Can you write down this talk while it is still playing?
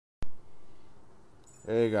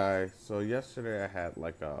Hey guys, so yesterday I had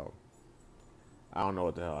I don't know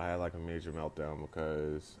what the hell, I had like a major meltdown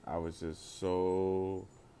because I was just so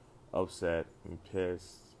upset and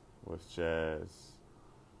pissed with just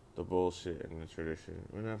the bullshit and the tradition.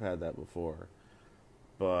 I mean, I've had that before,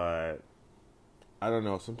 but I don't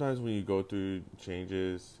know. Sometimes when you go through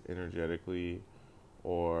changes energetically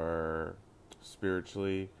or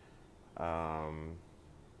spiritually, um,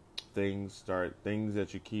 things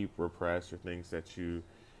that you keep repressed or things that you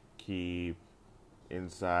keep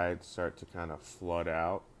inside start to kind of flood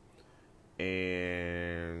out.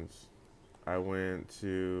 And I went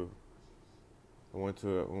to I went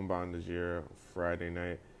to a Umban Najira Friday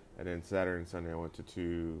night, and then Saturday and Sunday I went to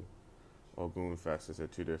two Ogun Festas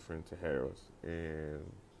at two different Tejeros in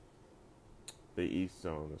the east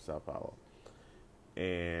zone of Sao Paulo.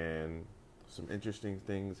 And some interesting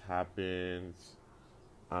things happened.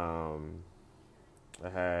 Um, I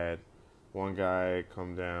had one guy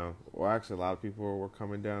come down. Well, actually, a lot of people were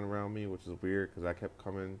coming down around me, which is weird because I kept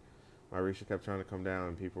coming. My Risha kept trying to come down,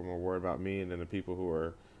 and people were more worried about me. And then the people who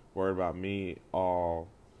were worried about me all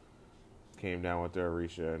came down with their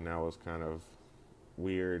Risha, and that was kind of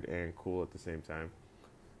weird and cool at the same time.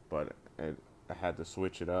 But I had to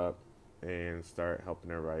switch it up and start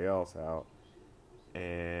helping everybody else out.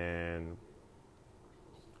 And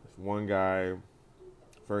one guy,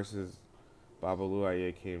 first his Baba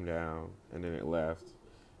Luaye came down, and then it left.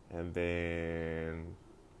 And then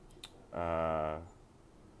uh,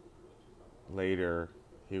 later,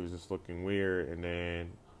 he was just looking weird, and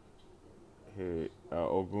then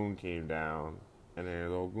Ogun came down, and then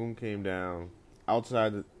Ogun came down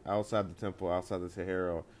outside the temple, outside the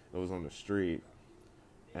Tehero. It was on the street,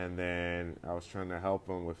 and then I was trying to help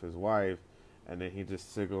him with his wife, and then he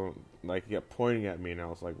just signaled, like he kept pointing at me, and I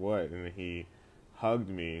was like, "What?" And then he hugged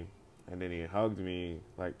me, and then he hugged me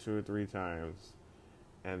like two or three times,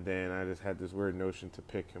 and then I just had this weird notion to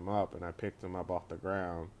pick him up, and I picked him up off the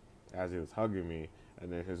ground as he was hugging me,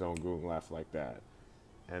 and then his own goon left like that.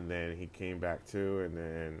 And then he came back too, and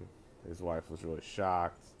then his wife was really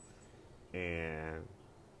shocked, and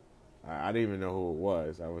I didn't even know who it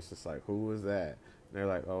was. I was just like, "Who was that?" And they're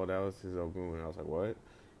like, "Oh, that was his Ogun." And I was like, "What?"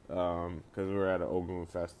 Because we were at an Ogun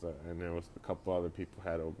festa, and there was a couple other people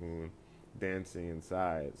had Ogun dancing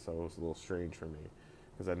inside, so it was a little strange for me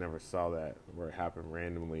because I never saw that where it happened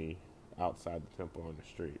randomly outside the temple on the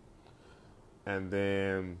street. And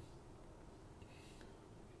then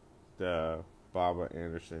the Baba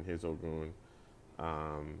Anderson, his Ogun,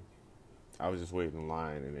 um, I was just waiting in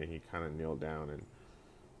line, and then he kind of kneeled down and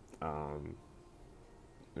um,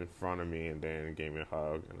 in front of me, and then gave me a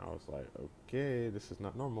hug, and I was like, okay, this is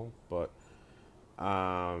not normal, but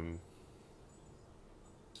um,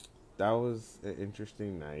 that was an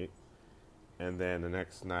interesting night. And then the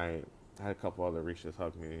next night, I had a couple other Rishas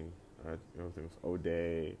hug me. I think it was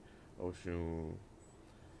O'Day, Oshun,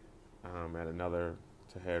 at another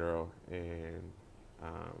Tejero, and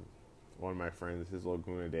um, one of my friends, his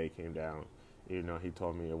Laguna Day came down, even though he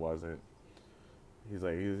told me it wasn't. He's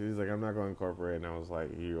like, I'm not going to incorporate, and I was like,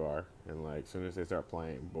 you are. And like, as soon as they start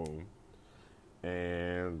playing, boom.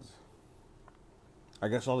 And I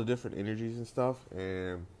guess all the different energies and stuff,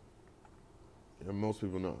 and most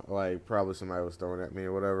people know, like probably somebody was throwing at me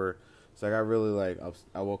or whatever. So I got really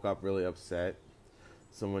I woke up really upset.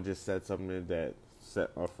 Someone just said something that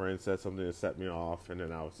a friend said something that set me off, and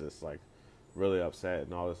then I was just like really upset,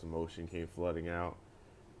 and all this emotion came flooding out.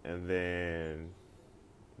 And then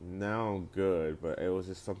now I'm good, but it was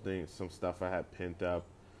just some stuff I had pent up,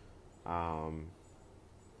 um,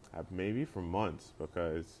 maybe for months,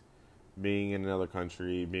 because being in another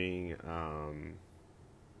country, being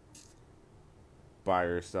by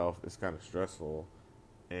yourself is kind of stressful,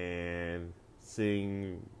 and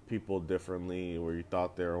seeing people differently where you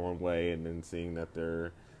thought they were one way, and then seeing that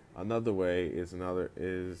they're another way is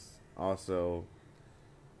also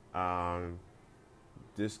um,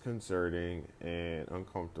 disconcerting and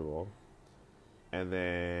uncomfortable. And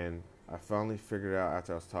then I finally figured out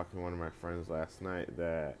after I was talking to one of my friends last night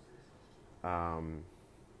that um,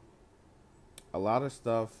 a lot of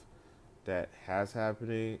stuff that has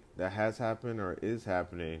happened or is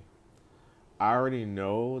happening, I already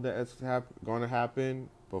know that it's going to happen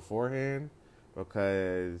beforehand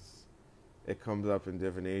because it comes up in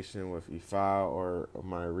divination with Ifa or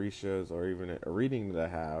my Orishas or even a reading that I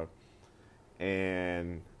have,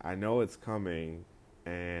 and I know it's coming,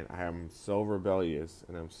 and I am so rebellious,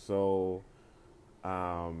 and I'm so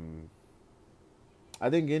um,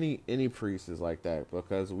 I think any priest is like that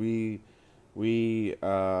because we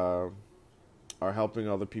are helping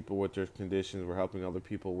other people with their conditions. We're helping other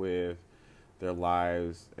people with their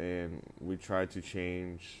lives, and we try to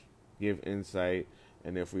give insight.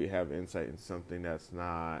 And if we have insight in something that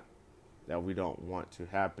we don't want to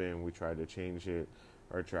happen, we try to change it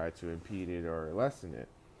or try to impede it or lessen it.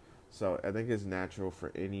 So I think it's natural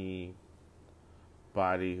for any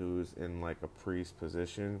body who's in like a priest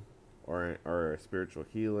position or a spiritual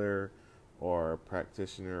healer or a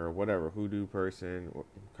practitioner or whatever, hoodoo person,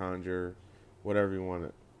 conjure, whatever you want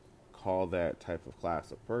to call that type of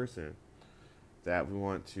class of person, that we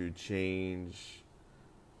want to change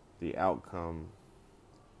the outcome.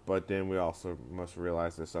 But then we also must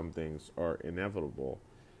realize that some things are inevitable.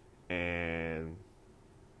 And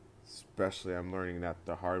especially I'm learning that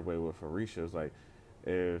the hard way with orisha is like,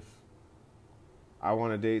 if I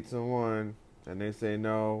want to date someone and they say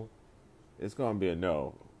no, it's going to be a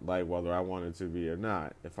no, like whether I want it to be or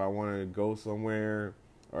not. If I want to go somewhere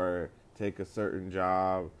or take a certain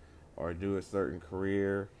job or do a certain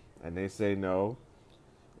career and they say no,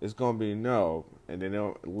 it's going to be no. And then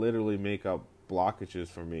they'll literally make up blockages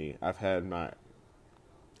for me.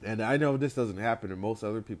 And I know this doesn't happen in most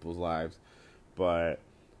other people's lives, but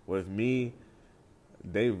with me,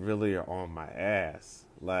 they really are on my ass.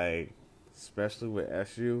 Like, especially with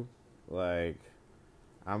SU, like,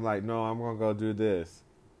 I'm like, no, I'm gonna go do this,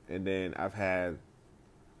 and then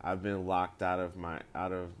I've been locked out of my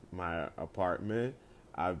apartment.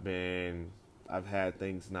 I've had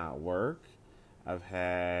things not work. I've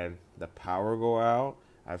had the power go out.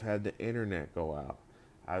 I've had the internet go out.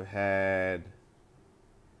 I've had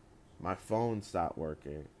my phone stop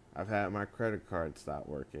working. I've had my credit card stop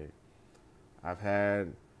working. I've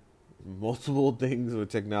had multiple things with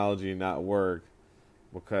technology not work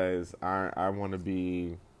because I want to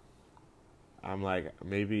be. I'm like,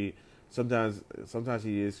 maybe sometimes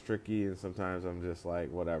he is tricky and sometimes I'm just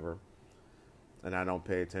like whatever, and I don't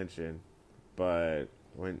pay attention. But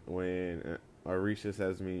when Orisha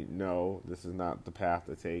says to me, no, this is not the path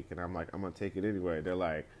to take, and I'm like, I'm gonna take it anyway. They're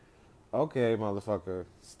like, okay, motherfucker,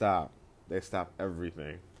 stop. They stop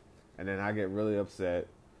everything, and then I get really upset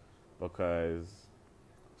because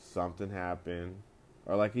something happened,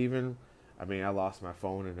 or like I lost my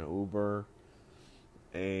phone in an Uber,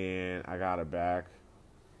 and I got it back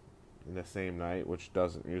in the same night, which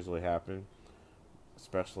doesn't usually happen,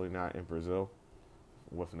 especially not in Brazil,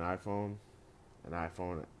 with an iPhone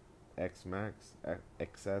X Max,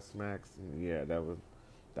 XS Max. Yeah,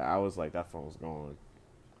 I was like, that phone's gone.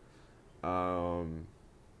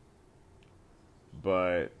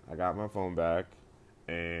 But I got my phone back,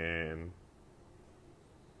 and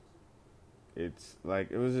it's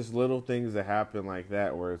like, it was just little things that happen like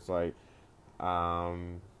that where it's like,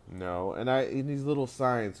 no. And in these little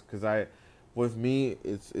signs, because with me,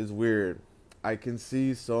 it's weird. I can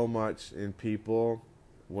see so much in people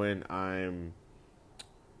when I'm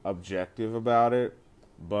objective about it,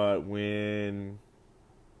 but when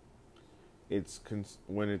it's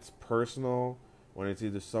personal, when it's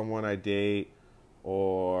either someone I date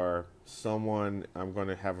or someone I'm going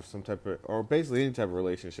to have some type of, or basically any type of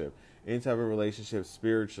relationship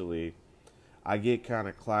spiritually, I get kind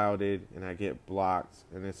of clouded and I get blocked,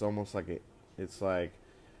 and it's almost like it's like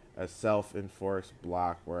a self-enforced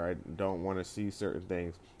block where I don't want to see certain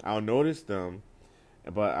things. I'll notice them,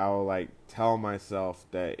 but I'll like tell myself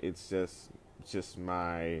that it's just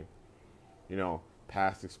my,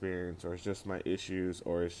 past experience, or it's just my issues,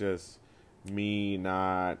 or it's just me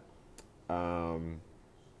not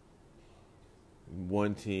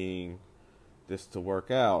wanting this to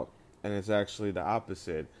work out. And it's actually the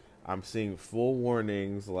opposite. I'm seeing full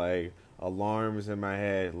warnings, like alarms in my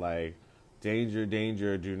head, like danger,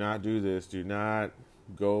 danger, do not do this, do not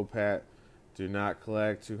go past, do not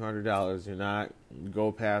collect $200, do not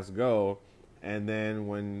go past go. And then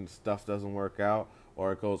when stuff doesn't work out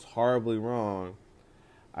or it goes horribly wrong,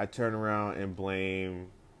 I turn around and blame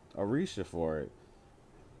Orisha for it.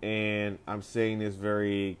 And I'm saying this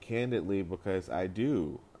very candidly because I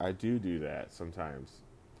do that sometimes.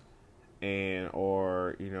 And,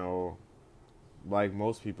 or, like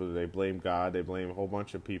most people, they blame God, they blame a whole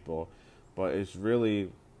bunch of people, but it's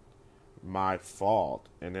really my fault.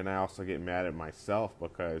 And then I also get mad at myself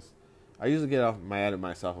because I usually get mad at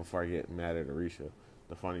myself before I get mad at Orisha,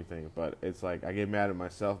 the funny thing. But it's like I get mad at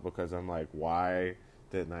myself because I'm like, why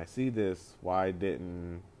didn't I see this? Why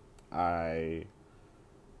didn't I,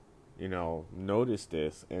 notice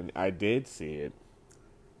this? And I did see it.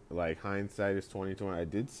 Like, hindsight is 20/20. I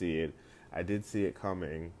did see it. I did see it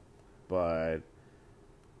coming. But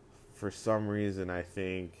for some reason, I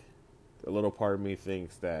think a little part of me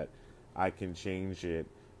thinks that I can change it,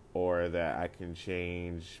 or that I can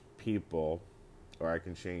change people, or I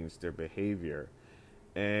can change their behavior.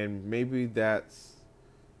 And maybe that's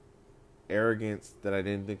arrogance that I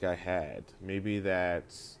didn't think I had. Maybe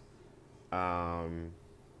that's um,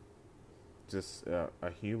 just a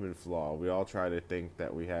human flaw. We all try to think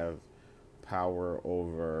that we have power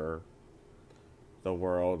over the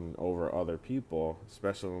world and over other people,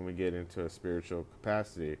 especially when we get into a spiritual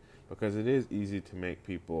capacity, because it is easy to make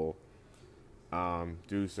people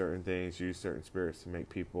do certain things, use certain spirits to make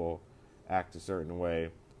people act a certain way.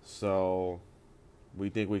 So we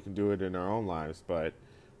think we can do it in our own lives, but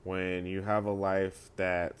when you have a life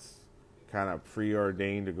that's kind of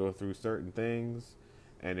preordained to go through certain things,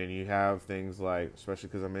 and then you have things like, especially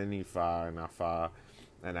because I'm in Ifa and Afa,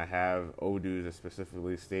 and I have Odus that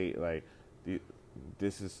specifically state like,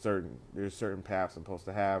 this is certain. There's certain paths I'm supposed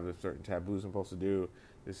to have. There's certain taboos I'm supposed to do.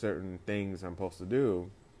 There's certain things I'm supposed to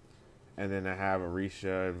do, and then I have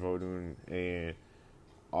Orisha and Vodun and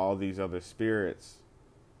all these other spirits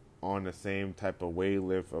on the same type of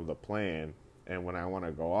wavelength of the plan. And when I want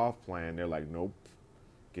to go off plan, they're like, nope,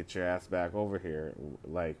 get your ass back over here.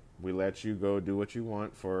 Like, we let you go do what you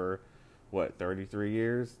want for, 33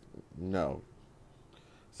 years? No.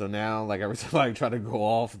 So now, like, every time I try to go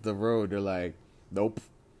off the road, they're like, nope,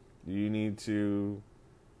 you need to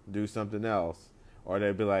do something else. Or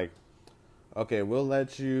they'd be like, okay, we'll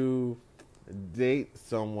let you date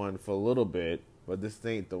someone for a little bit, but this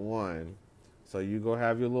ain't the one. So you go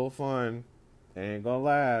have your little fun. It ain't gonna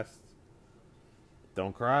last.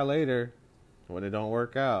 Don't cry later when it don't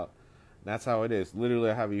work out. That's how it is. Literally,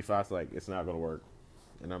 I have Ifas like, it's not gonna work.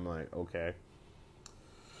 And I'm like, okay.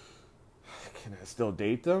 Can I still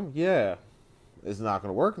date them? Yeah. It's not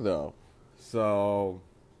gonna work though. So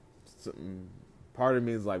part of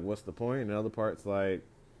me is like, what's the point? And the other part's like,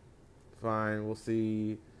 fine, we'll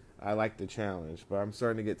see. I like the challenge, but I'm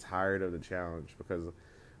starting to get tired of the challenge because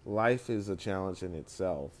life is a challenge in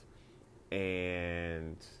itself.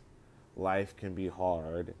 And life can be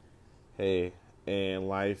hard. Hey, and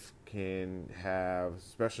life can have,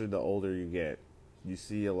 especially the older you get, you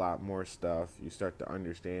see a lot more stuff. You start to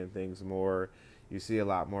understand things more. You see a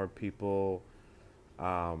lot more people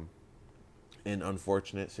in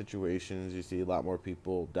unfortunate situations. You see a lot more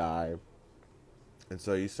people die. And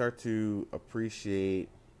so you start to appreciate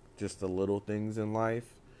just the little things in life,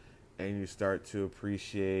 and you start to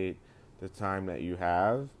appreciate the time that you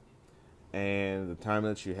have. And the time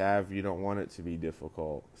that you have, you don't want it to be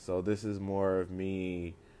difficult. So this is more of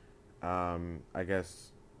me, I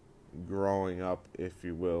guess, growing up, if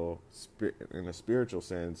you will, in a spiritual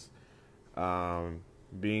sense,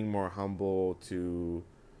 being more humble to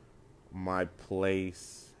my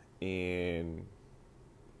place in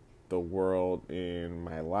the world, in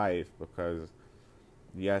my life, because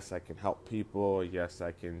yes, I can help people, yes,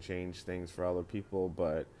 I can change things for other people,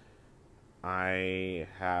 but I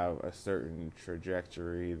have a certain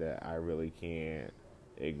trajectory that I really can't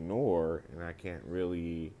ignore, and I can't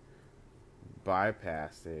really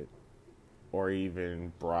bypass it or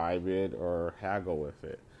even bribe it or haggle with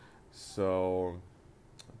it. So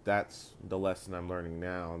that's the lesson I'm learning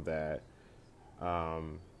now, that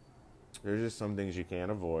there's just some things you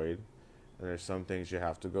can't avoid, and there's some things you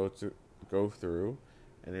have to go through,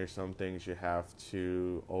 and there's some things you have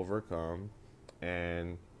to overcome,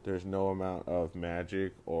 and there's no amount of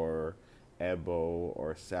magic or ebo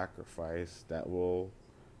or sacrifice that will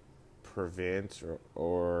prevent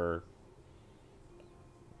or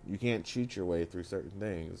you can't cheat your way through certain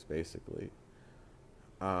things, basically.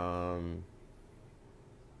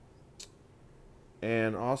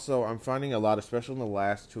 And also, I'm finding a lot, especially in the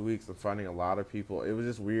last 2 weeks, I'm finding a lot of people. It was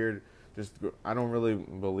just weird. I don't really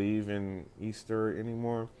believe in Easter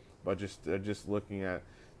anymore, but just looking at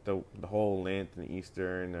the whole Lent and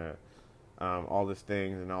Easter and all these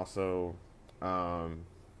things, and also I'm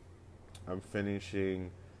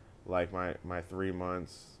finishing like my 3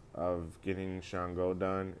 months of getting Shango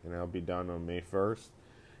done, and I'll be done on May 1st,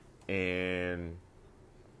 and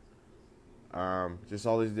just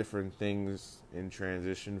all these different things in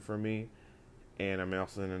transition for me. And I'm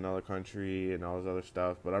also in another country and all this other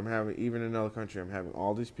stuff, but even in another country, I'm having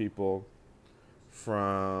all these people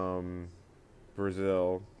from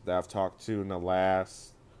Brazil that I've talked to in the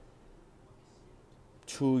last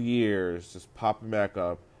 2 years just popping back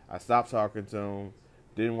up. I stopped talking to them,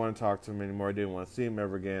 didn't want to talk to them anymore, didn't want to see them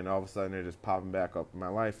ever again. All of a sudden, they're just popping back up in my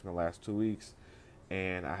life in the last 2 weeks,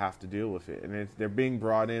 and I have to deal with it. And they're being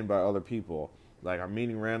brought in by other people. Like, I'm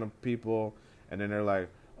meeting random people, and then they're like,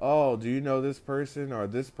 oh, do you know this person? Or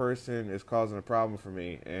this person is causing a problem for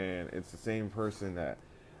me. And it's the same person that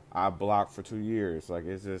I blocked for 2 years. Like,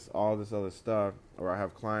 it's just all this other stuff. Or I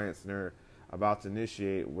have clients and they're about to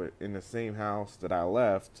initiate in the same house that I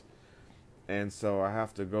left. And so I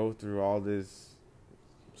have to go through all this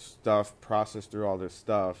stuff, process through all this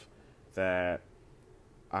stuff that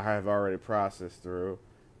I have already processed through,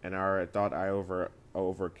 and I already thought I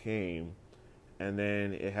overcame, and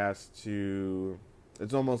then it has to.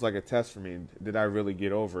 It's almost like a test for me. Did I really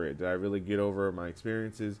get over it? Did I really get over my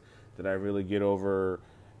experiences? Did I really get over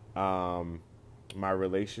my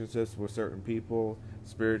relationships with certain people,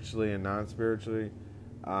 spiritually and non-spiritually?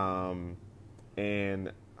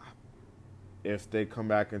 And if they come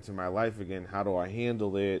back into my life again, how do I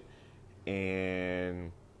handle it?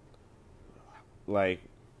 And like,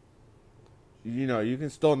 you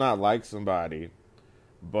can still not like somebody,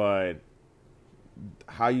 but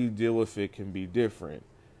how you deal with it can be different.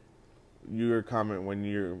 When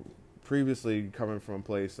you're previously coming from a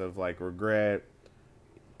place of like regret,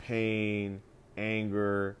 pain,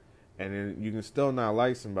 anger, and then you can still not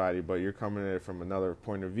like somebody, but you're coming at it from another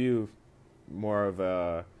point of view, more of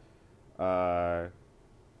a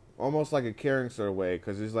almost like a caring sort of way,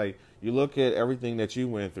 because it's like you look at everything that you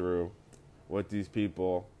went through with these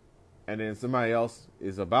people, and then somebody else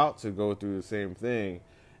is about to go through the same thing,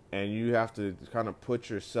 and you have to kind of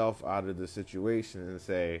put yourself out of the situation and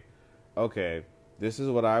say, okay, this is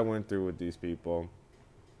what I went through with these people.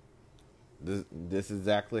 This is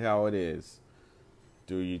exactly how it is.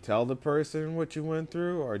 Do you tell the person what you went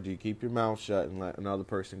through, or do you keep your mouth shut and let another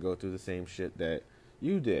person go through the same shit that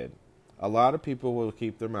you did? A lot of people will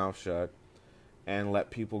keep their mouth shut and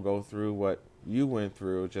let people go through what you went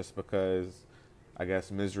through just because, I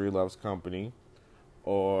guess, misery loves company,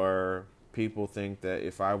 or people think that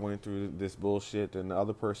if I went through this bullshit, then the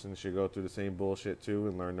other person should go through the same bullshit too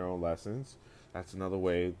and learn their own lessons. That's another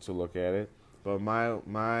way to look at it. But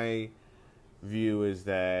my view is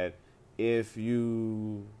that if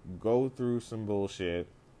you go through some bullshit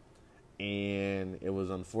and it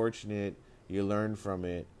was unfortunate, you learned from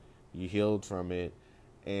it, you healed from it,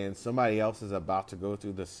 and somebody else is about to go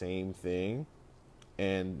through the same thing,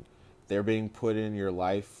 and they're being put in your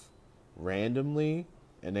life randomly,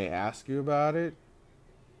 and they ask you about it,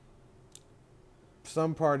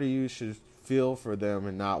 some part of you should feel for them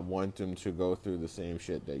and not want them to go through the same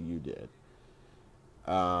shit that you did.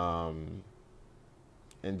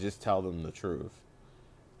 And just tell them the truth.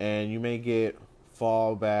 And you may get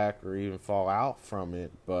fall back or even fall out from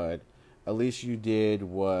it, but at least you did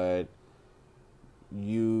what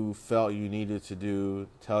you felt you needed to do,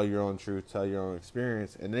 tell your own truth, tell your own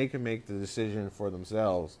experience, and they can make the decision for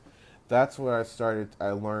themselves. That's what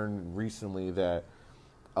I learned recently, that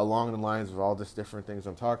along the lines of all this different things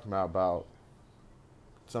I'm talking about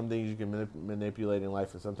some things you can manipulate in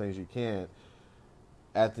life and some things you can't.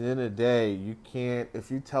 At the end of the day, you can't,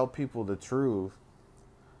 if you tell people the truth,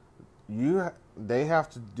 they have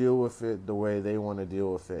to deal with it the way they want to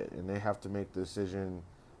deal with it, and they have to make the decision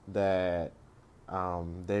that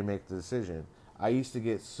they make the decision. I used to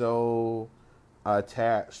get so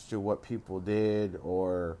attached to what people did,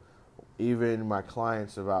 or even my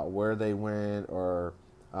clients, about where they went or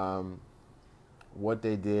what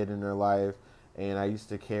they did in their life, and I used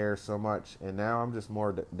to care so much. And now I'm just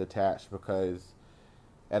more detached, because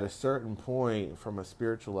at a certain point, from a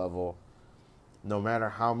spiritual level, no matter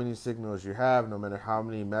how many signals you have, no matter how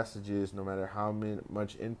many messages, no matter how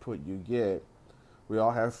much input you get, we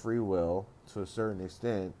all have free will to a certain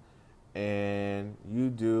extent, and you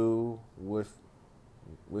do with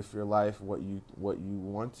your life what you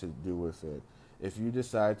want to do with it. If you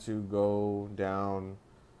decide to go down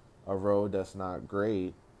a road that's not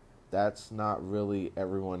great, that's not really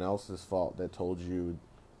everyone else's fault that told you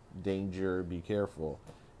danger, be careful.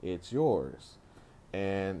 It's yours.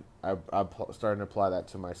 And I'm starting to apply that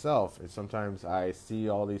to myself. And sometimes I see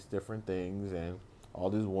all these different things and all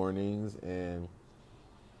these warnings, and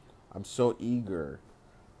I'm so eager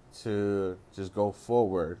to just go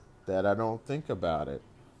forward that I don't think about it.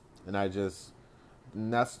 And that's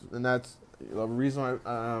the reason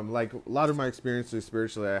why, like a lot of my experiences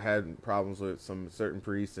spiritually, I had problems with some certain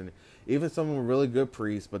priests, and even some were really good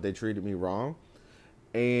priests, but they treated me wrong.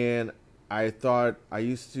 And I thought I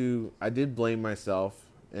did blame myself,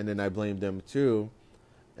 and then I blamed them too.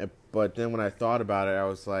 But then when I thought about it, I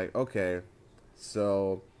was like, okay,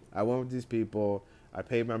 so I went with these people, I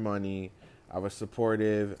paid my money, I was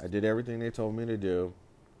supportive, I did everything they told me to do,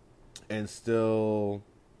 and still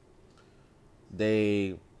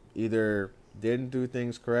they either didn't do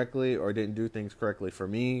things correctly or didn't do things correctly for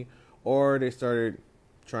me, or they started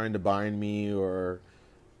trying to bind me or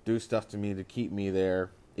do stuff to me to keep me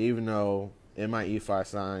there, even though in my E5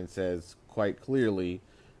 sign says quite clearly,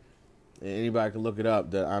 and anybody can look it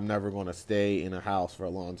up, that I'm never going to stay in a house for a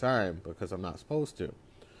long time because I'm not supposed to.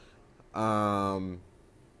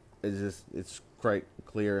 it's quite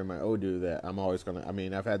clear in my Odu that I'm always gonna. I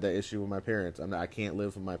mean, I've had that issue with my parents. I can't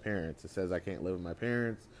live with my parents. It says I can't live with my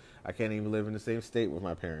parents. I can't even live in the same state with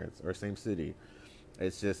my parents or same city.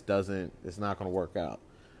 It just doesn't. It's not gonna work out.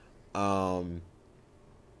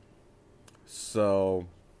 So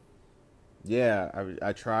yeah,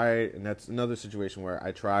 I tried, and that's another situation where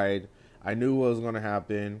I tried. I knew what was gonna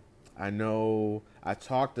happen. I know. I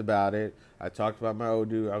talked about it. I talked about my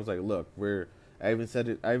Odu. I was like, look, I even said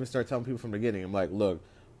it. I even started telling people from the beginning. I'm like, look,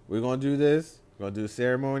 we're gonna do this. We're gonna do a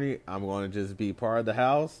ceremony. I'm gonna just be part of the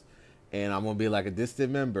house, and I'm gonna be like a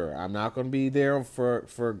distant member. I'm not gonna be there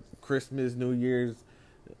for Christmas, New Year's,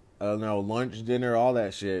 no lunch, dinner, all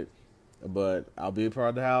that shit. But I'll be a part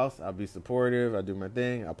of the house. I'll be supportive. I'll do my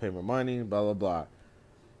thing. I'll pay my money. Blah blah blah.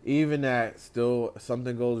 Even that, still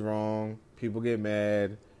something goes wrong. People get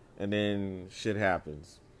mad, and then shit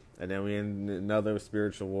happens, and then we in another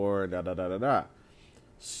spiritual war. Da da da da da.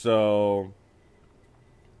 So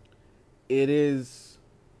it is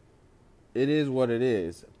what it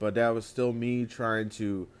is. But that was still me trying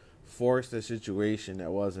to force a situation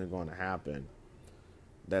that wasn't going to happen.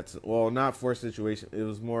 Not force situation. It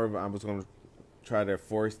was more of I was going to try to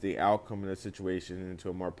force the outcome of the situation into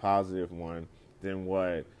a more positive one than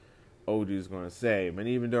what Odu's going to say. But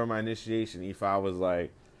even during my initiation, Ifa was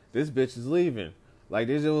like, "This bitch is leaving." Like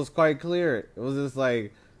this, it was quite clear. It was just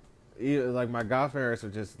like my godparents were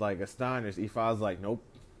just like astonished. Ifa was like, "Nope."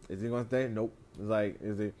 Is he going to stay? Nope. It's like,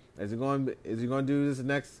 is he going to do this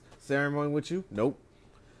next ceremony with you? Nope.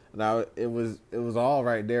 Now it was all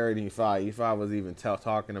right there in Ifa. Ifa was even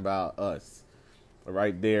talking about us,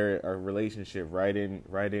 right there, our relationship, right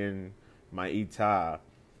in my Ita,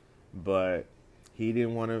 but he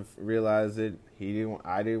didn't want to realize it.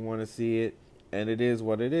 I didn't want to see it, and it is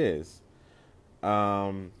what it is.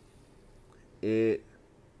 Yeah,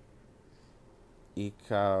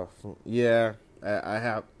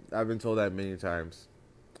 I've been told that many times.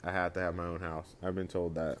 I have to have my own house. I've been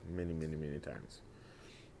told that many, many, many times.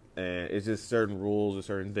 And it's just certain rules or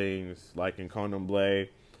certain things. Like in Candomblé,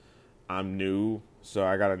 I'm new, so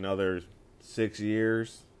I got another 6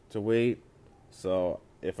 years to wait. So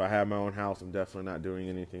if I have my own house, I'm definitely not doing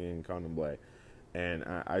anything in Candomblé. And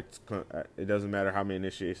it doesn't matter how many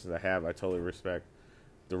initiations I have. I totally respect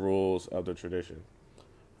the rules of the tradition,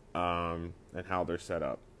 and how they're set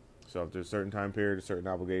up. So if there's a certain time period, a certain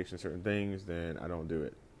obligation, certain things, then I don't do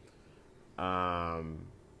it.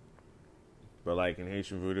 But like in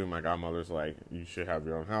Haitian voodoo, my godmother's like, you should have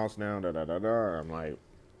your own house now, da da da da. I'm like,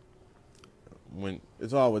 when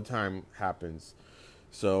it's all what time happens.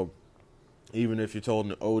 So even if you're told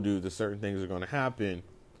in Odu that certain things are going to happen,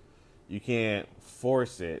 you can't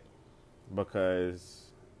force it,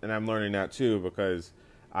 because, and I'm learning that too, because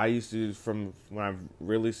I used to, from when I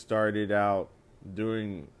really started out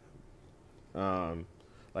doing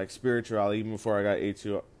like spirituality, even before I got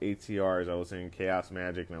ATRs, I was in chaos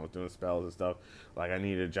magic and I was doing spells and stuff. Like I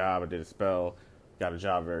needed a job, I did a spell, got a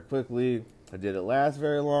job very quickly. Did it last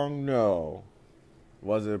very long? No.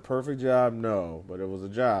 Was it a perfect job? No, but it was a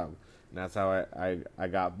job, and that's how I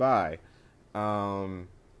got by.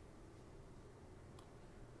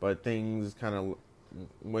 But things kind of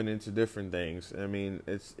went into different things. I mean,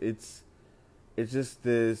 it's just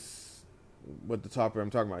this, what the topic I'm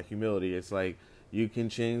talking about, humility. It's like, you can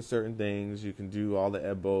change certain things. You can do all the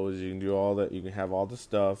ebos. You can do all that. You can have all the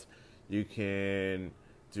stuff. You can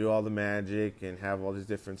do all the magic and have all these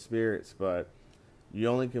different spirits. But you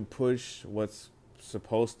only can push what's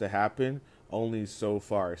supposed to happen only so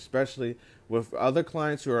far. Especially with other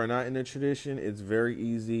clients who are not in the tradition, it's very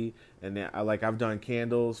easy. And I've done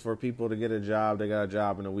candles for people to get a job. They got a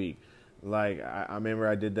job in a week. Like I remember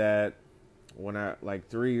I did that when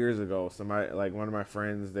 3 years ago. Somebody, like one of my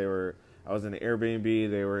friends, I was in an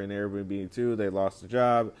Airbnb. They were in Airbnb too. They lost their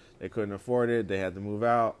job. They couldn't afford it. They had to move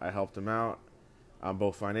out. I helped them out,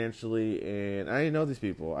 both financially, and I didn't know these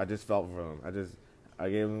people. I just felt for them. I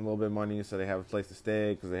gave them a little bit of money so they have a place to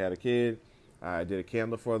stay because they had a kid. I did a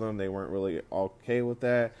candle for them. They weren't really okay with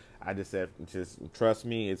that. I just said, just trust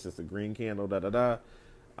me. It's just a green candle. Da da da.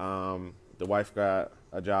 The wife got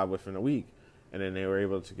a job within a week, and then they were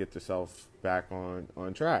able to get themselves back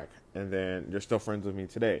on track. And then they're still friends with me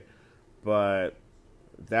today. But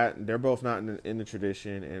that they're both not in the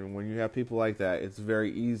tradition, and when you have people like that, it's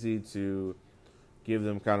very easy to give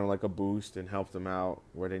them kind of like a boost and help them out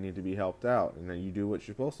where they need to be helped out, and then you do what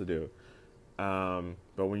you're supposed to do.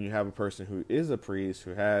 But when you have a person who is a priest,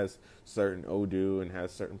 who has certain Odu and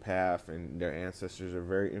has certain path, and their ancestors are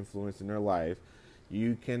very influenced in their life,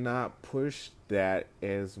 you cannot push that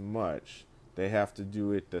as much. They have to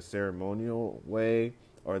do it the ceremonial way,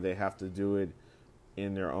 or they have to do it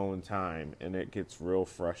in their own time, and it gets real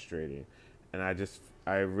frustrating. And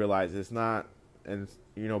I realize it's not, and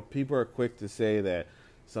people are quick to say that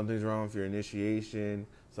something's wrong with your initiation,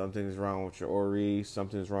 something's wrong with your ori,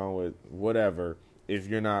 something's wrong with whatever. If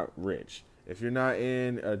you're not rich, if you're not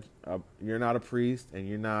you're not a priest, and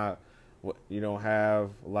you don't have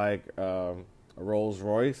like a Rolls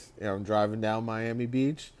Royce, and I'm driving down Miami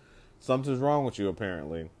Beach, something's wrong with you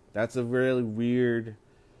apparently. That's a really weird,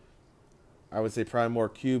 I would say probably more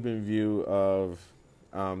Cuban view of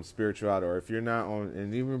spirituality. Or if you're not on,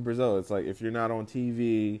 and even in Brazil, it's like if you're not on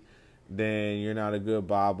TV, then you're not a good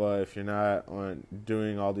Baba. If you're not on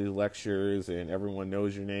doing all these lectures and everyone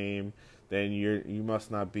knows your name, then you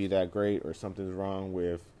must not be that great, or something's wrong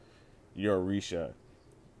with your orisha.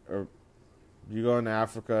 Or you go into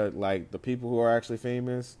Africa, like the people who are actually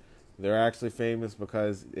famous, they're actually famous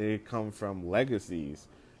because they come from legacies.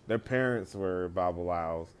 Their parents were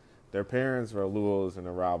Babalaos. Their parents were Luos and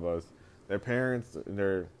Arabas. Their parents,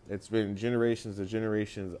 it's been generations and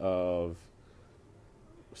generations of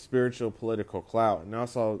spiritual political clout. And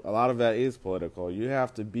also, a lot of that is political. You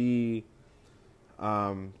have to be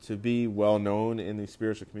well known in these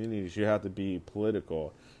spiritual communities, you have to be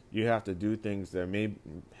political. You have to do things that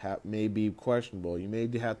may be questionable. You may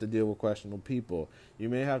have to deal with questionable people. You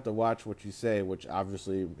may have to watch what you say, which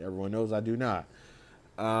obviously everyone knows I do not.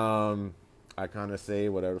 I kind of say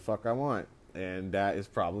whatever the fuck I want, and that is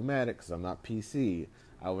problematic because I'm not PC.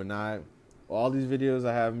 I would not. All these videos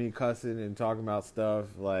I have me cussing and talking about stuff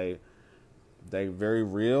like they very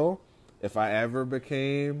real. If I ever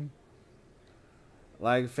became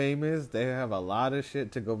like famous, they have a lot of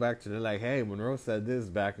shit to go back to. They're like, hey, Monroe said this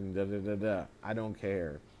back in da da da da. I don't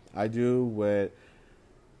care. I do what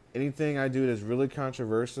anything I do that's really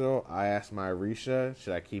controversial. I ask my orisha,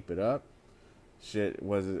 should I keep it up?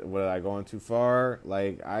 Was I going too far?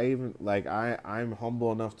 I'm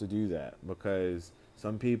humble enough to do that because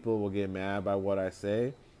some people will get mad by what I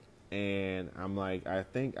say, and I'm like, I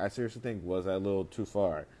seriously think, was I a little too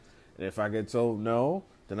far? And if I get told no,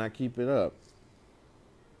 then I keep it up.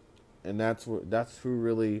 And that's who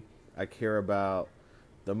really I care about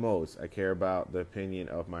the most. I care about the opinion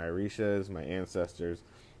of my orishas, my ancestors,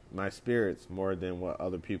 my spirits, more than what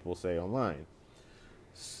other people say online.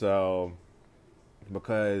 So,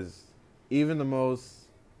 because even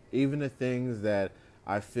the things that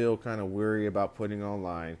I feel kind of weary about putting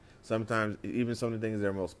online, sometimes even some of the things that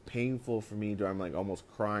are most painful for me, I'm like almost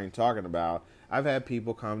crying talking about, I've had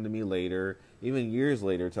people come to me later, even years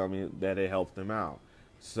later, tell me that it helped them out.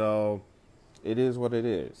 So it is what it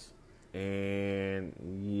is. And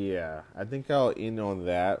yeah, I think I'll end on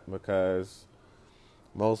that because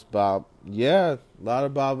a lot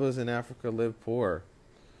of Babas in Africa live poor,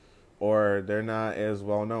 or they're not as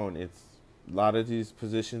well known. It's a lot of these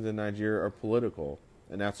positions in Nigeria are political,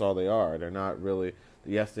 and that's all they are. They're not really,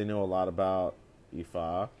 yes, they know a lot about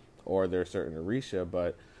Ifa or their certain Orisha,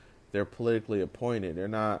 but they're politically appointed. They're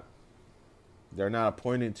not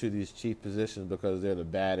appointed to these chief positions because they're the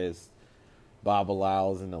baddest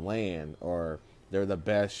Babalaos in the land, or they're the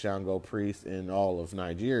best Shango priests in all of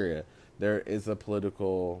Nigeria. There is a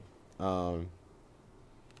political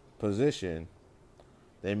position.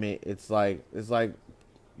 It's like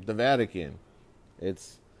the Vatican.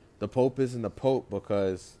 It's the Pope isn't the Pope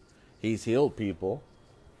because he's healed people.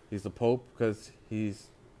 He's the Pope because he's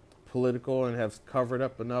political and has covered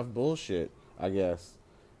up enough bullshit, I guess.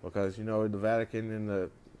 Because, the Vatican and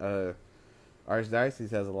the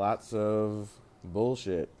Archdiocese has lots of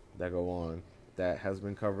bullshit that go on that has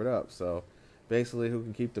been covered up. So, basically, who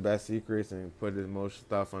can keep the best secrets and put the most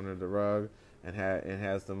stuff under the rug and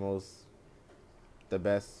has the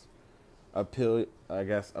best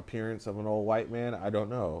appearance of an old white man? I don't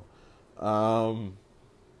know.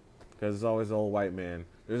 Because it's always an old white man.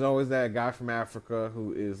 There's always that guy from Africa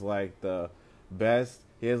who is like the best.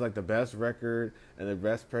 He has like the best record and the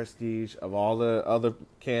best prestige of all the other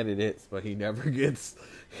candidates, but he never gets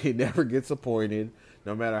appointed.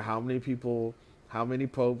 No matter how many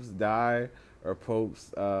popes die or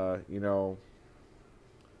popes,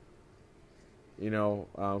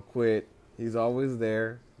 quit. He's always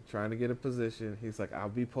there trying to get a position. He's like, I'll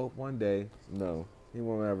be pope one day. No, he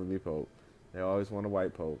won't ever be pope. They always want a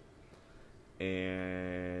white pope.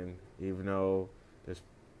 And even though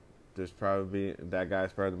there's probably that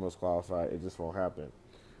guy's probably the most qualified, it just won't happen.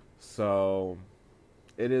 So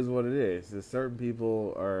it is what it is. There's certain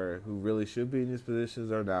people who really should be in these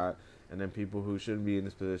positions are not, and then people who shouldn't be in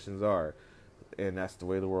these positions are. And that's the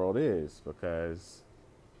way the world is, because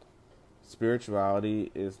spirituality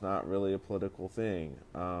is not really a political thing.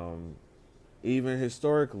 Even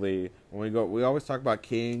historically, when we always talk about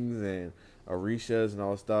kings and orishas and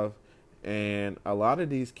all this stuff. And a lot of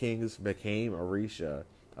these kings became orisha.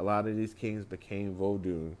 A lot of these kings became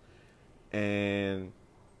Vodun. And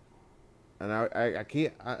I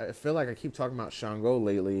feel like I keep talking about Shango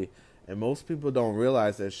lately, and most people don't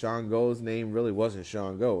realize that Shango's name really wasn't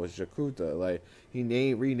Shango, it was Jakuta. Like,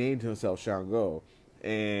 he renamed himself Shango,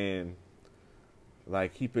 and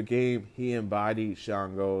like he embodied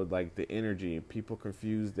Shango, like the energy. People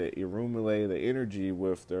confused the irunmole, the energy,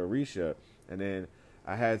 with the orisha. And then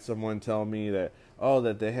I had someone tell me that, oh,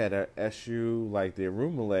 that they had a Eshu like the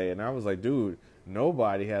irunmole, and I was like, dude,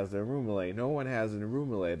 nobody has the irunmole. No one has an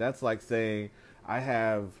irunmole. That's like saying I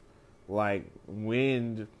have like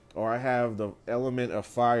wind, or I have the element of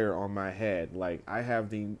fire on my head. Like, I am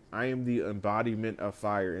the embodiment of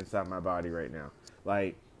fire inside my body right now.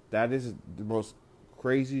 Like, that is the most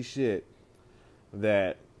crazy shit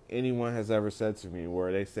that anyone has ever said to me,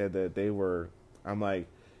 where they said that they were, I'm like,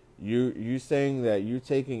 you saying that you're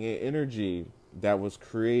taking an energy that was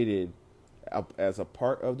created as a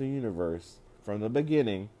part of the universe from the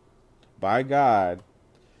beginning by God,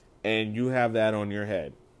 and you have that on your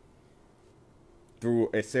head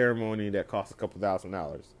through a ceremony that costs a couple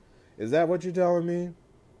 $1,000s. Is that what you're telling me?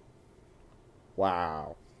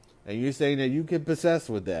 Wow. And you're saying that you get possessed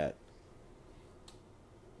with that?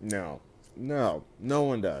 No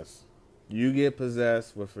one does. You get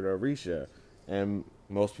possessed with an orisha, and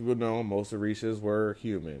most people know most orishas were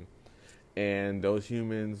human, and those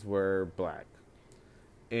humans were black.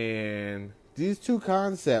 And these two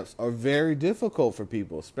concepts are very difficult for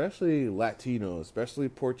people, especially Latinos, especially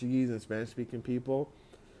Portuguese and Spanish-speaking people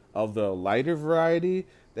of the lighter variety.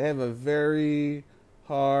 They have a very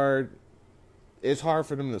hard, it's hard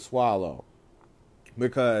for them to swallow,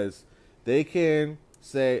 because they can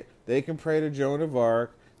pray to Joan of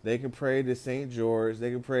Arc, they can pray to St. George,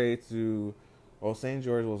 they can pray to, well, St.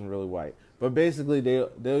 George wasn't really white, but basically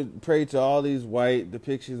they pray to all these white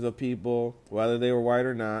depictions of people, whether they were white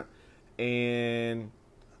or not, and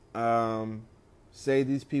say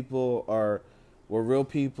these people were real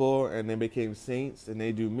people, and they became saints, and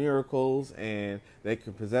they do miracles, and they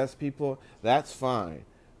can possess people. That's fine.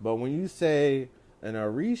 But when you say an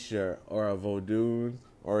orisha or a vodun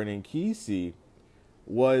or an inkisi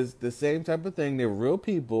was the same type of thing, they're real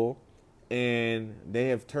people, and they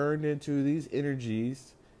have turned into these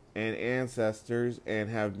energies and ancestors,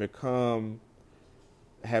 and have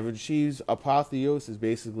achieved apotheosis,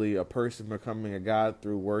 basically a person becoming a god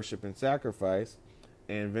through worship and sacrifice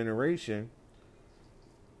and veneration.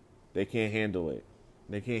 They can't handle it.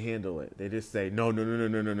 They can't handle it. They just say, no.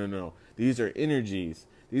 These are energies.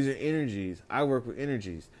 These are energies. I work with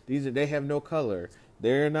energies. They have no color.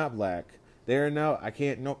 They're not black. They're no, I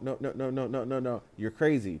can't, no. You're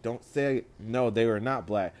crazy. Don't say, no, they are not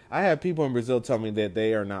black. I have people in Brazil tell me that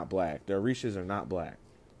they are not black. The orishas are not black.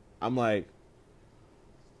 I'm like,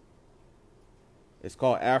 it's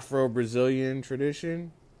called Afro-Brazilian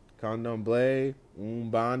tradition, candomblé,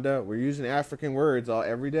 umbanda. We're using African words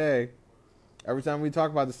every day. Every time we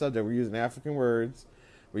talk about the subject, we're using African words.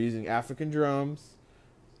 We're using African drums,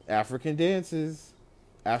 African dances,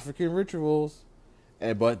 African rituals,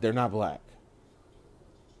 but they're not black.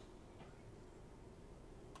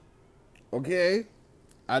 Okay?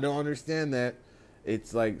 I don't understand that.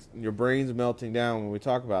 It's like your brain's melting down when we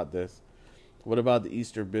talk about this. What about the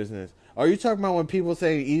Easter business? Are you talking about when people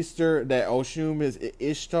say Easter that Oshun is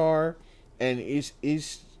Ishtar and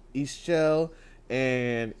Ishchel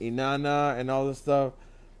and Inanna and all this stuff?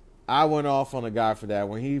 I went off on a guy for that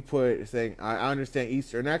when he put saying, I understand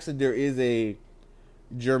Easter. And actually there is a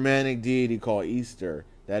Germanic deity called Easter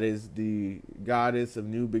that is the goddess of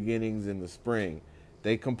new beginnings in the spring.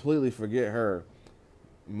 They completely forget her.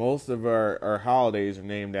 Most of our holidays are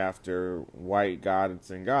named after white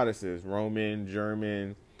gods and goddesses. Roman,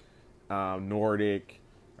 German, Nordic.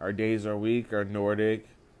 Our days of our week are Nordic.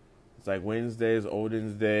 It's like Wednesday is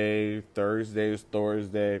Odin's Day. Thursday is Thor's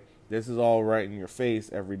Day. This is all right in your face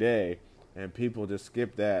every day. And people just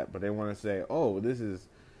skip that. But they want to say, oh, this is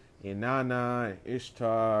Inanna and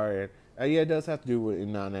Ishtar. And yeah, it does have to do with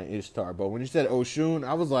Inanna and Ishtar. But when you said Oshun,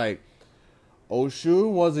 I was like,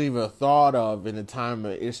 Oshun wasn't even thought of in the time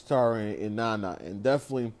of Ishtar and Inanna, and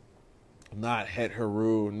definitely not Het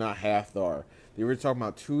Heru, not Hathor. They were talking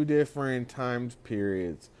about two different time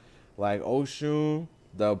periods. Like Oshun,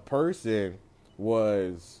 the person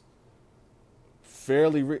was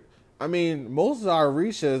fairly I mean, most of our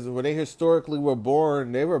orishas, when they historically were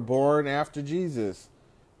born, they were born after Jesus,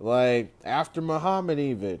 like after Muhammad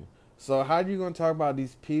even. So how are you going to talk about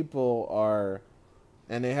these people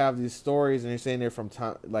and they have these stories, and they're saying they're from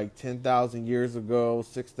time, like 10,000 years ago,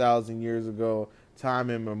 6,000 years ago, time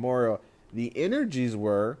immemorial. The energies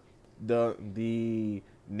were the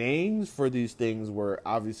names for these things were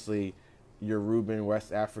obviously Yoruban,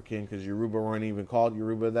 West African, because Yoruba weren't even called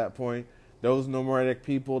Yoruba at that point. Those nomadic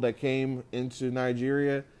people that came into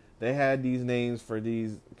Nigeria, they had these names for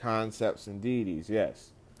these concepts and deities,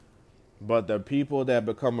 yes. But the people that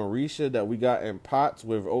become orisha that we got in pots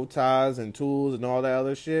with otas and tools and all that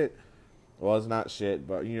other shit, well, it's not shit,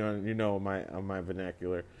 but you know my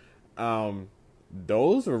vernacular.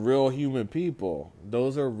 Those are real human people.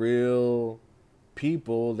 Those are real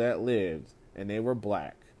people that lived, and they were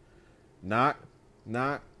black. Not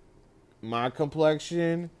my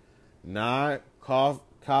complexion, not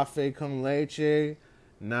cafe con leche,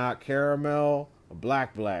 not caramel,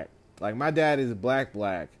 black. Like my dad is black,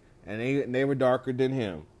 and they were darker than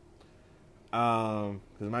him. Because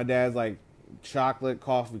my dad's like chocolate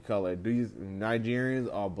coffee color. These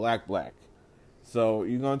Nigerians are black. So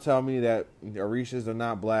you're going to tell me that orishas are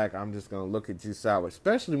not black, I'm just going to look at you sour.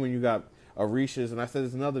 Especially when you got orishas, and I said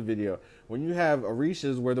this in another video, when you have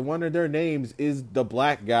orishas where the one of their names is the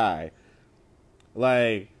black guy.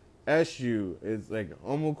 Like, Eshu is like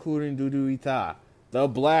Omukurin Dudu Ita, the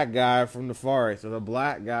black guy from the forest, or the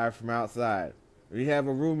black guy from outside. When you have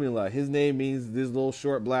Arumila, his name means this little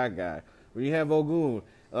short black guy. When you have Ogun,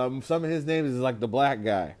 some of his names is like the black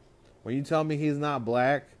guy. When you tell me he's not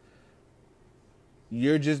black,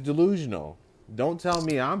 you're just delusional. Don't tell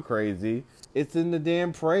me I'm crazy. It's in the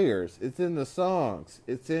damn prayers. It's in the songs.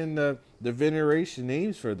 It's in the veneration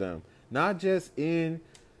names for them. Not just in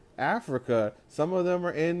Africa. Some of them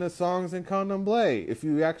are in the songs in Candomblé. If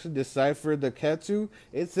you actually decipher the Ketu,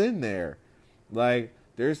 it's in there. Like,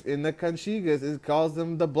 there's in the Kanchigas, it calls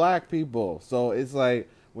them the black people. So it's like,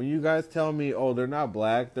 when you guys tell me, oh, they're not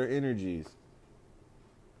black, they're energies.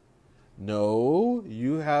 No,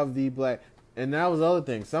 you have the black. And that was the other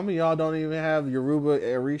thing. Some of y'all don't even have Yoruba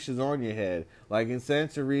orishas on your head. Like in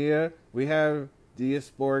Santeria, we have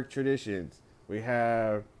diasporic traditions. We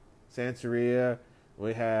have Santeria,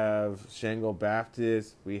 we have Shango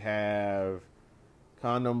Baptist, we have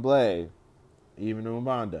Candomblé, even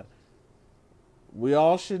Umbanda. We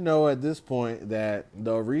all should know at this point that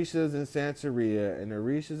the orishas in Santeria and the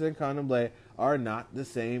orishas in Candomblé are not the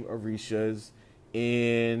same orishas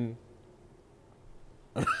in...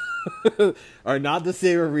 are not the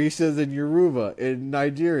same orishas in Yoruba in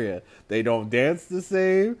Nigeria. They don't dance the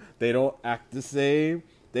same. They don't act the same.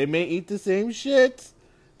 They may eat the same shit.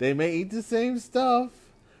 They may eat the same stuff,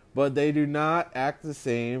 but they do not act the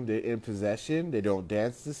same. They're in possession. They don't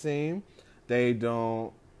dance the same. They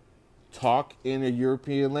don't talk in a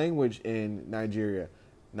European language in Nigeria.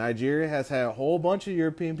 Nigeria has had a whole bunch of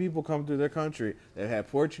European people come through their country. They've had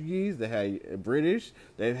Portuguese. They had British.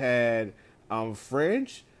 They've had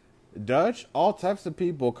French, Dutch, all types of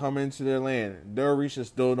people come into their land. The orishas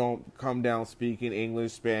still don't come down speaking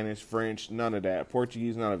English, Spanish, French, none of that.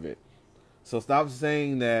 Portuguese, none of it. So stop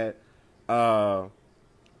saying that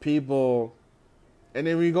people... And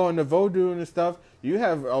then when you go into Vodou and stuff, you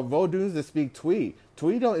have Vodous that speak Twi.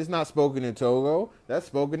 Twi is not spoken in Togo. That's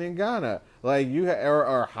spoken in Ghana. Like you have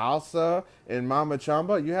or Hausa and Mama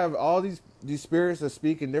Chamba. You have all these spirits that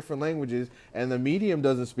speak in different languages, and the medium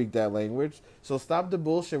doesn't speak that language. So stop the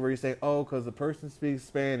bullshit where you say, oh, because the person speaks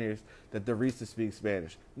Spanish, that the Risa speaks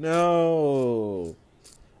Spanish. No.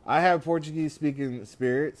 I have Portuguese speaking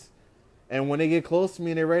spirits, and when they get close to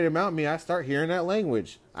me and they're ready to mount me, I start hearing that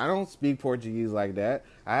language. I don't speak Portuguese like that.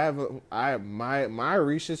 My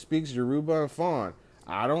Orisha speaks Yoruba and Fawn.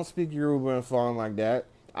 I don't speak Yoruba and Fawn like that.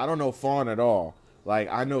 I don't know Fawn at all. Like,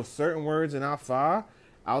 I know certain words in Afa.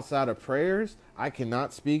 Outside of prayers, I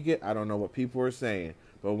cannot speak it. I don't know what people are saying.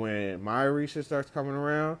 But when my Orisha starts coming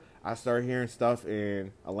around, I start hearing stuff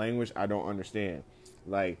in a language I don't understand.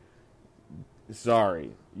 Like,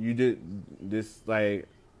 sorry. You did this, like...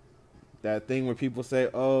 That thing where people say,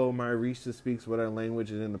 oh, my Orisha speaks whatever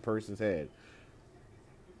language is in the person's head.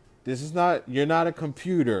 This is not, you're not a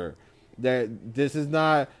computer. This is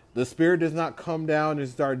not, the spirit does not come down and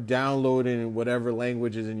start downloading whatever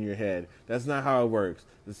language is in your head. That's not how it works.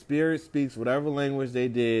 The spirit speaks whatever language they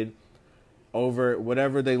did over,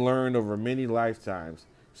 whatever they learned over many lifetimes.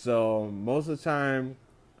 So most of the time,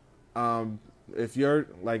 if you're,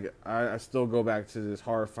 like, I still go back to this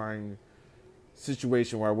horrifying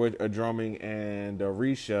situation where we're drumming and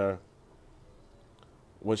Orisha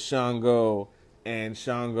was Shango, and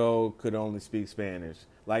Shango could only speak Spanish.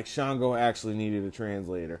 Like, Shango actually needed a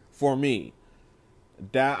translator. For me,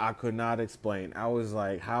 that I could not explain. I was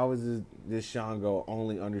like, how is this Shango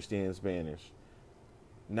only understand Spanish?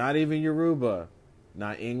 Not even Yoruba,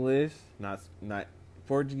 not English, not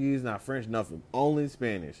Portuguese, not French, nothing. Only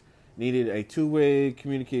Spanish. Needed a two-way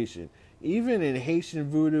communication. Even in Haitian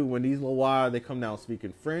voodoo, when these Loa, they come down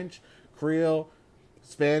speaking French, Creole,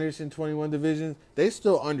 Spanish in 21 divisions, they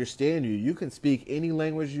still understand you. You can speak any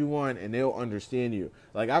language you want and they'll understand you.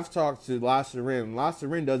 Like, I've talked to La Seren. La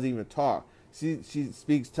Seren doesn't even talk. She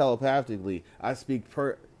speaks telepathically. I speak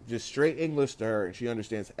just straight English to her and she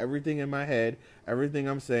understands everything in my head, everything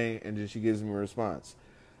I'm saying, and then she gives me a response.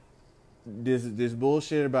 This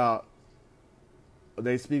bullshit about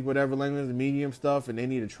they speak whatever language, the medium stuff, and they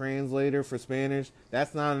need a translator for Spanish.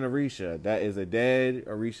 That's not an orisha. That is a dead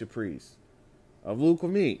orisha priest of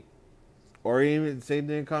Lukwami. Or even the same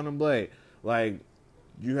thing in Candomblé. Like,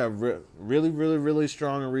 you have really, really, really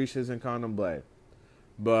strong orishas in Candomblé.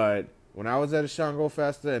 But when I was at a Shango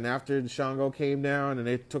Festa, and after the Shango came down, and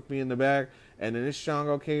they took me in the back, and then this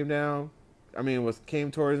Shango came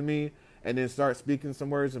towards me, and then start speaking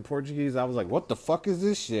some words in Portuguese, I was like, what the fuck is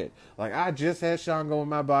this shit? Like, I just had Shango in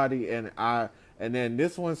my body, and then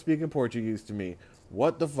this one speaking Portuguese to me.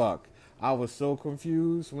 What the fuck? I was so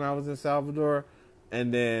confused when I was in Salvador.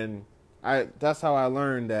 And then that's how I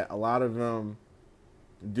learned that a lot of them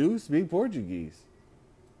do speak Portuguese.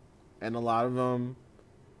 And a lot of them,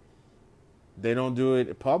 they don't do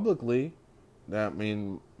it publicly. I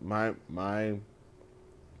mean, my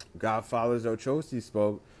godfather's Ochosi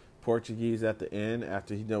spoke Portuguese at the end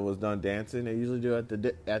after he was done dancing. They usually do it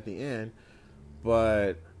at the end,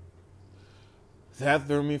 but that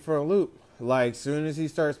threw me for a loop. Like, soon as he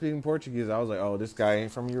started speaking Portuguese, I was like, "Oh, this guy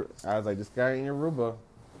ain't from Europe." I was like, "This guy ain't Yoruba.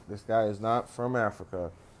 This guy is not from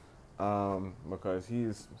Africa," because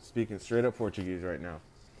he's speaking straight up Portuguese right now.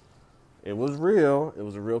 It was real. It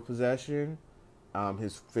was a real possession.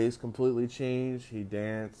 His face completely changed. He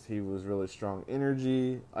danced. He was really strong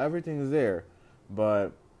energy. Everything is there,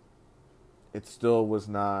 but it still was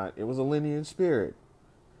not. It was a lineage spirit.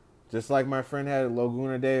 Just like my friend had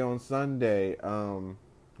Laguna Day on Sunday.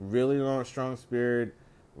 Really long, strong spirit.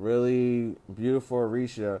 Really beautiful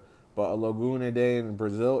Orisha. But a Laguna Day in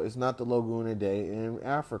Brazil is not the Laguna Day in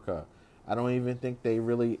Africa. I don't even think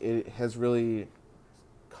it has really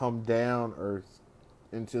come down or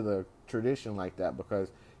into the tradition like that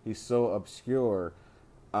because he's so obscure.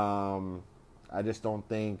 I just don't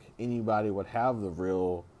think anybody would have the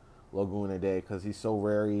real Laguna Day because he's so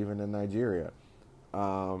rare even in Nigeria.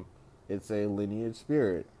 It's a lineage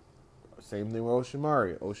spirit. Same thing with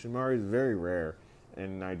Oshimari. Oshimari is very rare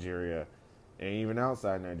in Nigeria and even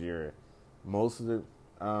outside Nigeria. Most of the,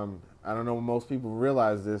 I don't know if most people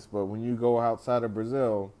realize this, but when you go outside of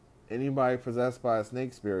Brazil, anybody possessed by a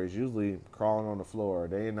snake spirit is usually crawling on the floor.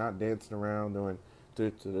 They are not dancing around doing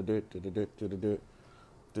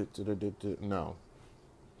no.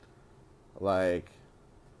 Like,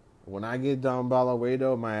 when I get done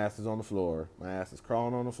Balawedo, my ass is on the floor. My ass is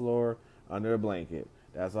crawling on the floor under a blanket.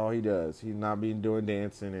 That's all he does. He's not doing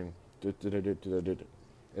dancing and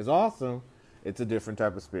it's awesome. It's a different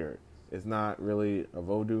type of spirit. It's not really a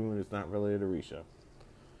voodoo and it's not really a orisha.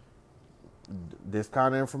 This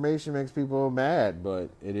kind of information makes people mad, but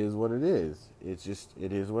it is what it is. It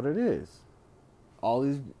is what it is. All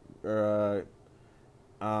these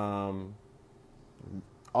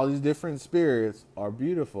different spirits are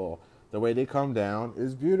beautiful. The way they come down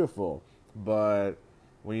is beautiful. But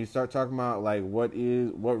when you start talking about like what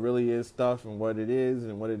really is stuff and what it is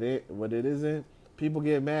and what it isn't, people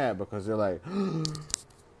get mad because they're like,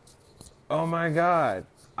 "Oh my God,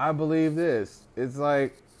 I believe this." It's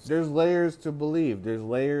like there's layers to believe. There's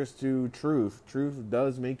layers to truth. Truth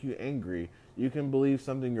does make you angry. You can believe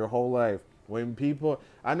something your whole life. When people,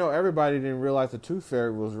 I know everybody didn't realize the Tooth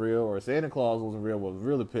Fairy was real or Santa Claus wasn't real, was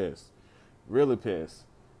really pissed. Really pissed.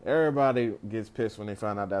 Everybody gets pissed when they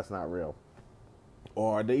find out that's not real.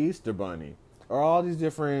 Or the Easter Bunny. Or all these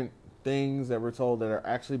different things that we're told that are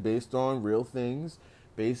actually based on real things,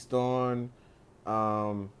 based on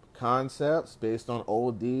concepts, based on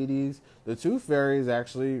old deities. The Tooth Fairy is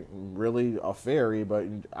actually really a fairy, but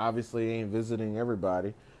obviously ain't visiting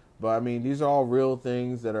everybody. But I mean, these are all real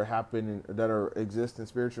things that are happening, exist in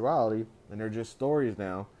spirituality, and they're just stories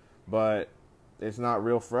now. But it's not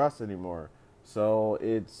real for us anymore. So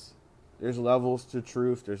there's levels to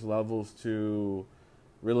truth. There's levels to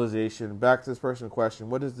realization. Back to this person's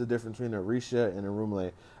question: what is the difference between a Orisha and a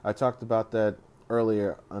irunmole? I talked about that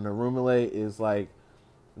earlier. An irunmole is like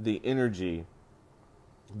the energy,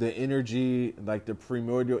 like the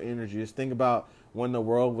primordial energy. Just think about when the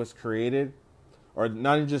world was created. Or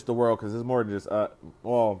not even just the world, because it's more just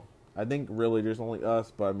well, I think really there's only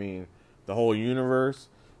us, but I mean the whole universe.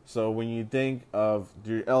 So when you think of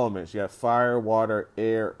the elements, you have fire, water,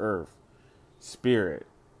 air, earth, spirit.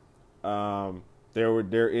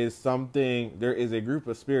 There is a group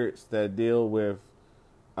of spirits that deal with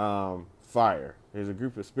fire. There's a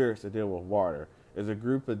group of spirits that deal with water. There's a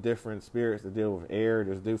group of different spirits that deal with air.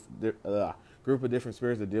 There's a group of different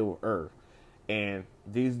spirits that deal with earth. And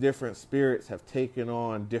these different spirits have taken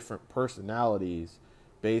on different personalities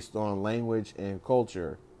based on language and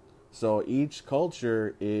culture. So each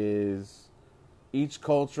cultural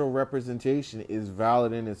representation is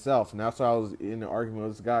valid in itself. And that's why I was in the argument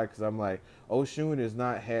with this guy, because I'm like, Oshun is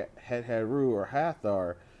not Het-Heru or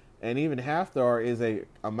Hathor. And even Hathor is a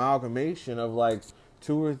amalgamation of like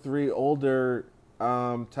 2 or 3 older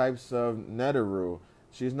types of Neteru.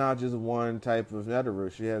 She's not just one type of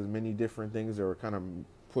Neteru. She has many different things that were kind of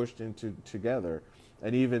pushed into together.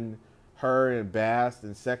 And even her and Bast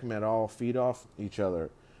and Sekhmet all feed off each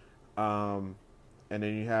other. And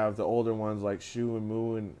then you have the older ones like Shu and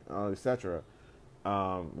Mu and etc.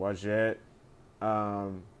 Wajet.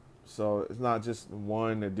 So it's not just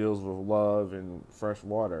one that deals with love and fresh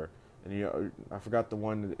water. And I forgot the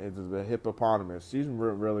one that is the hippopotamus. She's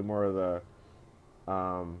really more of the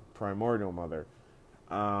primordial mother.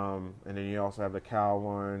 And then you also have the cow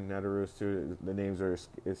one, Neterus too. The names are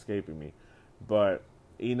escaping me. But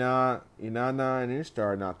Inanna and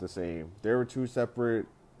Ishtar are not the same. They were 2 separate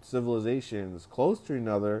civilizations close to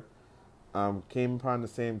another, came upon the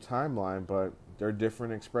same timeline, but they're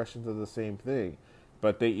different expressions of the same thing.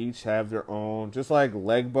 But they each have their own, just like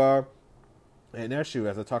Legba and Eshu,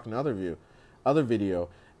 as I talked in the other video.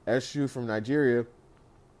 Eshu from Nigeria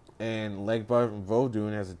and Legba from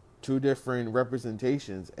Vodun has 2 different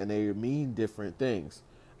representations, and they mean different things.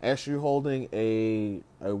 Eshu holding a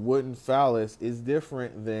wooden phallus is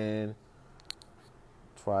different than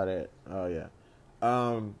Eshu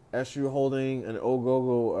holding an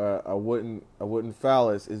Ogogo, a wooden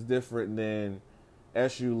phallus, is different than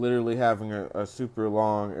Eshu literally having a super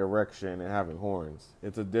long erection and having horns.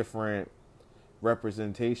 It's a different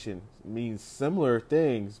representation. It means similar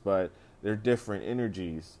things, but they're different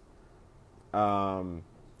energies.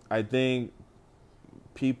 I think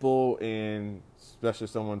people especially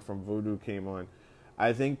someone from Voodoo came on,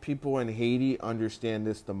 I think people in Haiti understand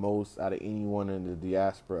this the most out of anyone in the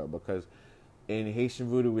diaspora, because in Haitian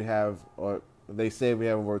Voodoo they say we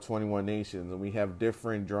have over 21 nations, and we have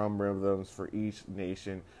different drum rhythms for each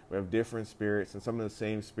nation. We have different spirits, and some of the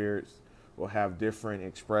same spirits will have different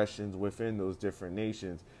expressions within those different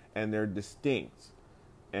nations, and they're distinct,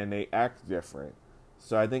 and they act different.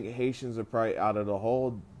 So I think Haitians are probably, out of the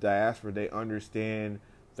whole diaspora, they understand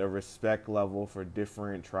the respect level for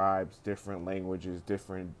different tribes, different languages,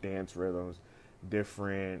 different dance rhythms,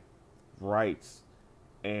 different rites,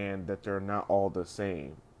 and that they're not all the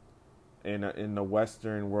same. In the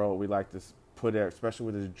Western world, we like to put it, especially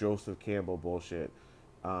with this Joseph Campbell bullshit.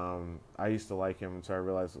 I used to like him until I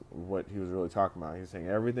realized what he was really talking about. He's saying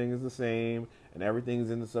everything is the same, and everything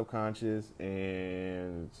is in the subconscious,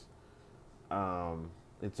 and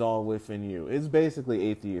it's all within you. It's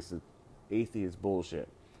basically atheist bullshit.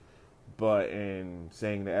 But in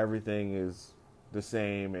saying that everything is the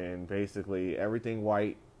same, and basically everything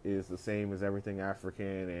white is the same as everything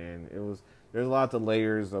African, and there's lots of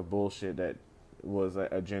layers of bullshit that was an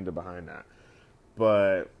agenda behind that.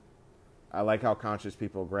 But I like how conscious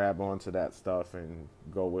people grab onto that stuff and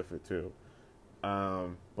go with it too.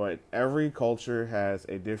 But every culture has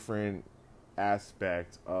a different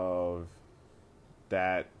aspect of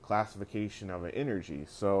that classification of an energy.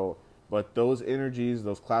 So, but those energies,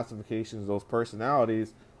 those classifications, those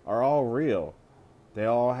personalities are all real. They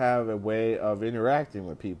all have a way of interacting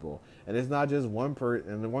with people. And it's not just one person.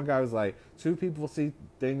 And the one guy was like, 2 people see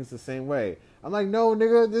things the same way. I'm like, no,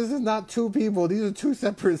 nigga, this is not 2 people. These are 2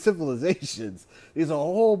 separate civilizations. These are a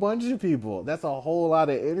whole bunch of people. That's a whole lot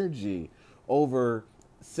of energy over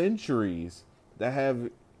centuries that have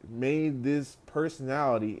made this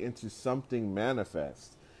personality into something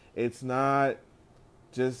manifest. It's not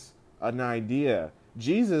just an idea.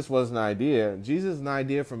 Jesus was an idea. Jesus is an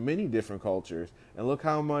idea from many different cultures. And look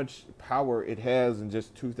how much power it has in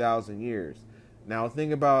just 2,000 years. Now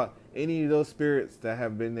think about any of those spirits that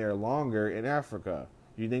have been there longer in Africa.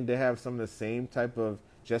 You think they have some of the same type of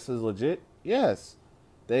just as legit? Yes,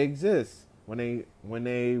 they exist. When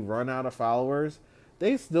they run out of followers,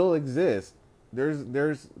 they still exist.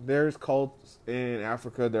 There's cults in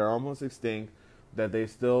Africa that are almost extinct that they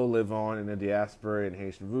still live on in the diaspora, in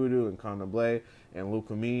Haitian Voodoo and Candomblé and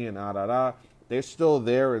Lukumi and Adada. They're still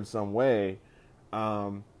there in some way.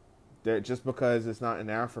 Just because it's not in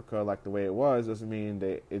Africa like the way it was doesn't mean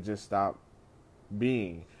it just stopped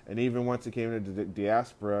being. And even once it came into the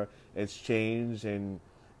diaspora, it's changed and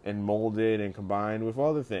molded and combined with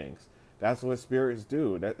other things. That's what spirits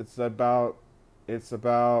do. It's about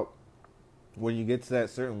when you get to that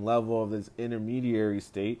certain level of this intermediary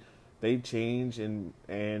state, they change and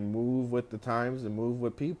move with the times and move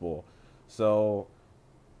with people. So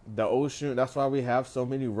the Oshun, that's why we have so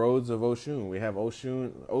many roads of Oshun. We have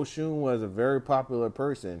Oshun. Oshun was a very popular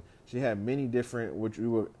person. She had many different, which we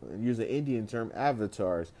would use the Indian term,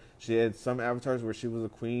 avatars. She had some avatars where she was a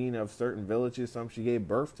queen of certain villages. Some she gave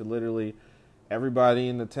birth to literally everybody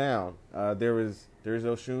in the town. There's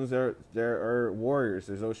Oshuns that there are warriors.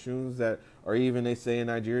 There's Oshuns that are, even they say in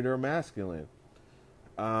Nigeria, they're masculine.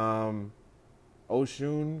 Oshun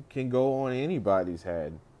can go on anybody's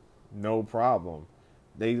head, no problem.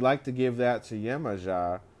 They like to give that to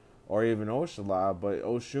Yemaja or even Oshala, but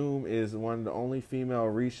Oshun is one of the only female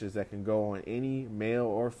orishas that can go on any male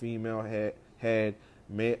or female head,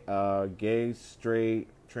 gay, straight,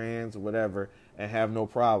 trans, whatever, and have no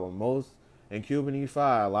problem. Most in Cuban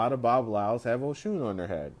Ifa, a lot of Babalawos have Oshun on their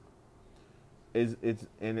head. It's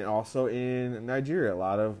and also in Nigeria, a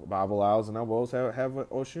lot of Babalawos and Abos have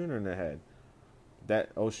Oshun on their head.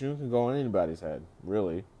 That Oshun can go on anybody's head,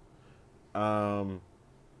 really. The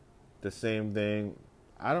same thing.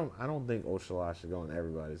 I don't think Oshala should go on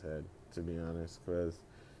everybody's head, to be honest, because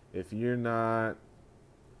if you're not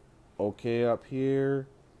okay up here,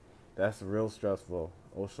 that's real stressful.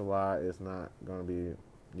 Oshala is not gonna be.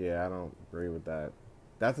 Yeah, I don't agree with that.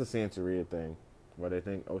 That's a Santeria thing, where they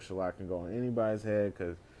think Oshala can go on anybody's head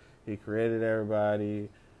because he created everybody,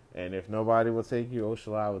 and if nobody will take you,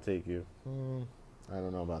 Oshala will take you. I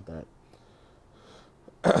don't know about that.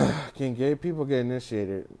 Can gay people get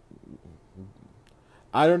initiated?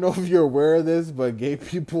 I don't know if you're aware of this, but gay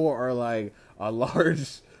people are like a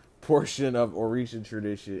large portion of Orisha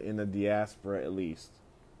tradition in the diaspora, at least.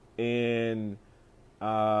 In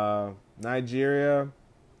Nigeria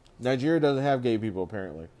doesn't have gay people,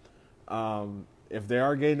 apparently. If there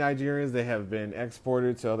are gay Nigerians, they have been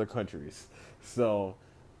exported to other countries. So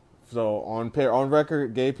on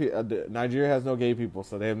record, Nigeria has no gay people,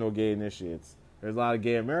 so they have no gay initiates. There's a lot of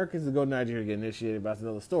gay Americans that go to Nigeria to get initiated, but that's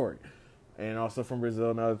another story. And also from Brazil,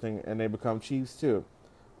 another thing, and they become chiefs too.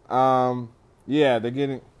 Yeah, they're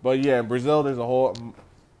getting, but yeah, in Brazil, there's a whole.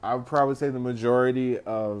 I would probably say the majority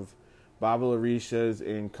of Babal Orishas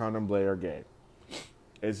in Candomblé are gay.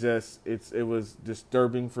 It was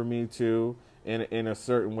disturbing for me too, in a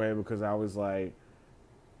certain way, because I was like,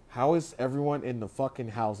 how is everyone in the fucking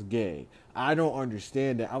house gay? I don't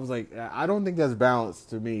understand that. I was like, I don't think that's balanced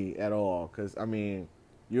to me at all. Because I mean,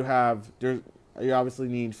 you obviously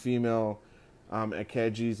need female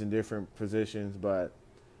Akejis in different positions, but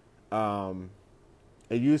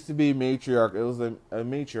it used to be matriarch. It was a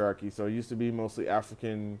matriarchy, so it used to be mostly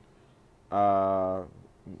African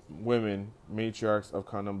women, matriarchs of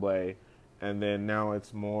Candomblé, and then now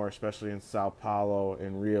it's more, especially in Sao Paulo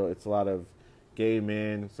and Rio, it's a lot of gay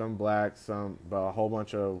men, some black, but a whole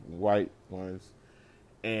bunch of white ones,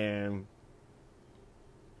 and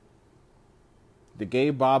the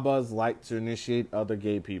gay babas like to initiate other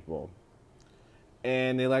gay people,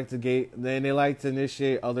 and they like to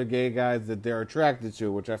initiate other gay guys that they're attracted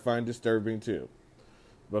to, which I find disturbing too,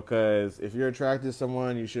 because if you're attracted to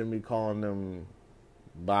someone, you shouldn't be calling them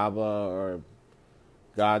Baba or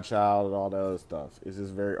Godchild and all that other stuff. It's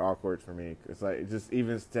just very awkward for me. It's like, just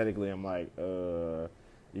even aesthetically, I'm like, you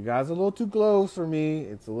guys are a little too close for me.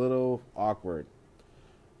 It's a little awkward.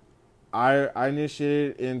 I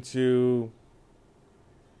initiated into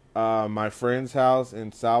my friend's house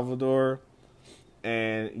in Salvador,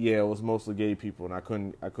 and yeah, it was mostly gay people, and I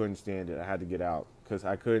couldn't stand it. I had to get out because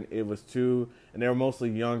I couldn't. It was too, and they were mostly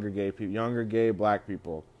younger gay people, younger gay black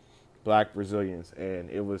people, black Brazilians, and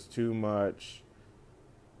it was too much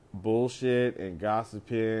bullshit and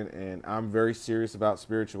gossiping, and I'm very serious about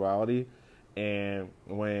spirituality, and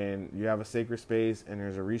when you have a sacred space and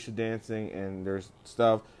there's Orisha dancing and there's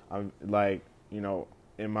stuff, I'm like,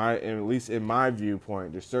 at least in my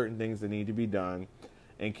viewpoint, there's certain things that need to be done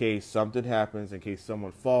in case something happens, in case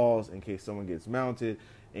someone falls, in case someone gets mounted,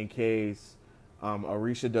 in case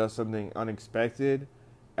Orisha does something unexpected.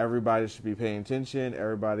 Everybody should be paying attention.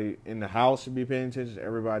 Everybody in the house should be paying attention.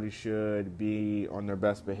 Everybody should be on their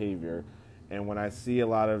best behavior. And when I see a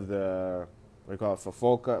lot of the, we call it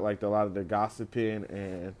fofoca, like a lot of the gossiping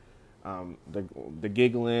and the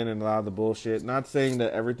giggling and a lot of the bullshit. Not saying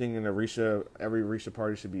that everything in every Orisha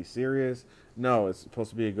party should be serious. No, it's supposed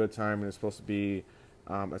to be a good time and it's supposed to be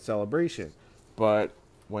a celebration. But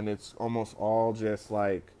when it's almost all just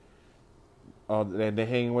like, they're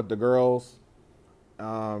hanging with the girls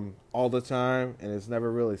all the time, and it's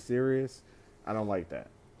never really serious, I don't like that.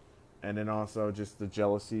 And then also just the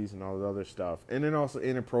jealousies and all the other stuff. And then also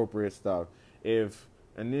inappropriate stuff. If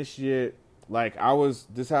initiate Like,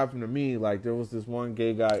 this happened to me. Like, there was this one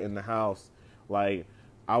gay guy in the house. Like,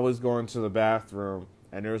 I was going to the bathroom,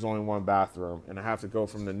 and there was only one bathroom, and I have to go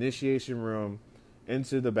from the initiation room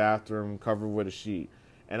into the bathroom covered with a sheet.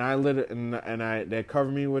 And they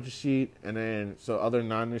cover me with a sheet, and then so other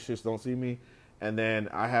non-initiates don't see me. And then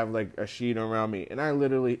I have like a sheet around me, and I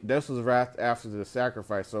literally, this was right after the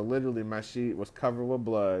sacrifice, so literally my sheet was covered with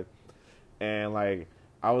blood, and like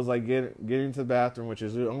I was like getting to the bathroom, which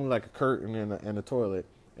is only like a curtain and a toilet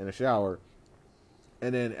and a shower,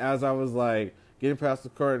 and then as I was like getting past the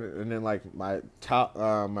curtain, and then like my top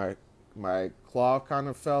my claw kind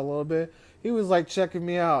of fell a little bit, he was like checking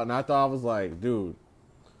me out, and I thought, I was like, dude,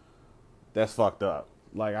 that's fucked up.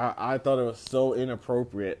 Like I thought it was so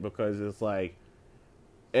inappropriate, because it's like,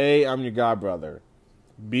 A, I'm your god brother.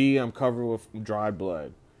 B, I'm covered with dried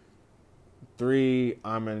blood. 3,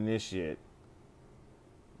 I'm an initiate.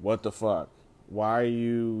 What the fuck? Why are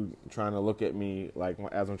you trying to look at me like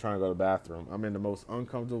as I'm trying to go to the bathroom? I'm in the most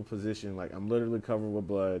uncomfortable position. Like, I'm literally covered with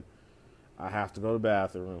blood. I have to go to the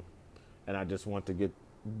bathroom, and I just want to get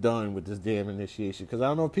done with this damn initiation. Because I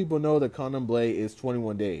don't know if people know that candomblé is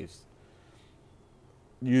 21 days.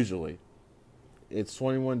 Usually. It's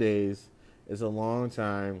 21 days. It's a long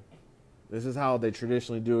time. This is how they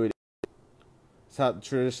traditionally do it. It's how they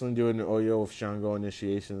traditionally do it in the Oyo of Shango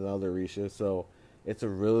initiations and other orisha. So it's a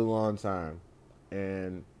really long time.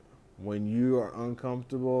 And when you are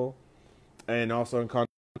uncomfortable, and also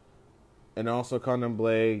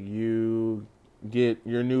candomblé,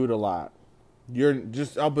 you're nude a lot.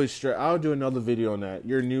 I'll be straight. I'll do another video on that.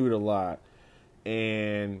 You're nude a lot,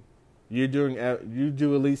 and you do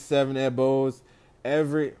at least 7 ebos.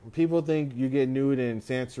 People think you get nude in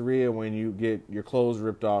Santeria when you get your clothes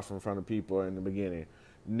ripped off in front of people in the beginning.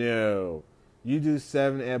 No, you do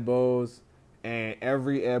 7 ebos, and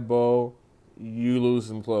every ebo you lose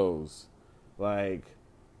some clothes. Like,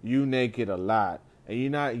 you naked a lot, and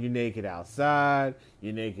you naked outside,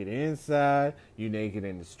 you naked inside, you naked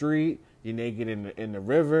in the street, you naked in the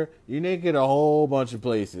river, you naked a whole bunch of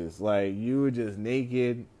places. Like, you were just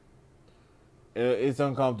naked. It's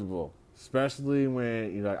uncomfortable. Especially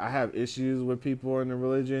when, I have issues with people in the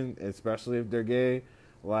religion, especially if they're gay,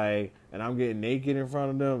 like, and I'm getting naked in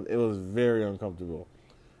front of them. It was very uncomfortable.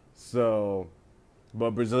 So,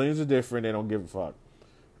 but Brazilians are different. They don't give a fuck.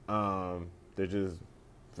 They're just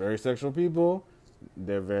very sexual people.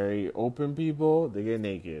 They're very open people. They get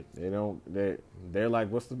naked. They're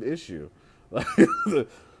like, what's the issue?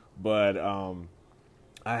 But,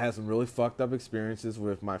 I had some really fucked up experiences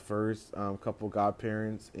with my first couple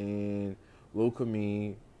godparents in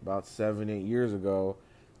Lukumi about 7-8 years ago,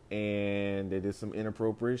 and they did some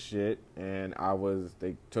inappropriate shit, and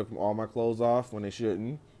they took all my clothes off when they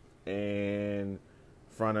shouldn't, in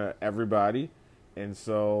front of everybody, and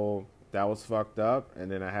so that was fucked up.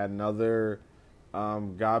 And then I had another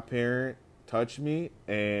godparent touch me,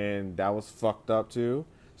 and that was fucked up too.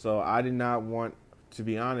 So I did not want, to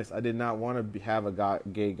be honest, I did not want to have a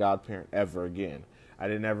gay godparent ever again. I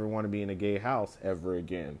didn't ever want to be in a gay house ever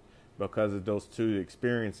again because of those two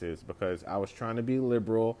experiences. Because I was trying to be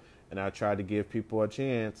liberal, and I tried to give people a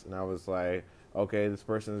chance, and I was like, okay, this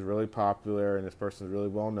person is really popular, and this person is really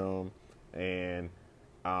well known, and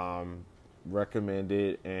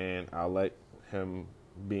recommended, and I'll let him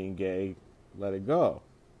being gay, let it go.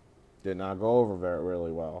 Did not go over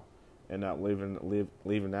really well. And not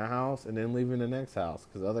leaving that house, and then leaving the next house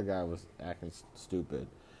because the other guy was acting stupid.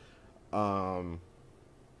 I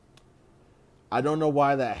don't know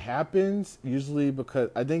why that happens. Usually because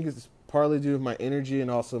I think it's partly due to my energy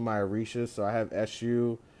and also my orisha. So I have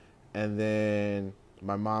Eshu, and then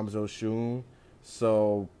my mom's Oshun.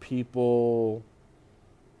 So people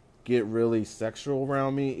get really sexual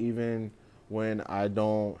around me even when I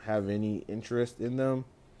don't have any interest in them.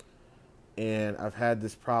 And I've had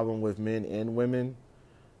this problem with men and women.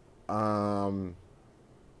 Even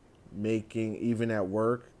at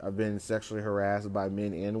work, I've been sexually harassed by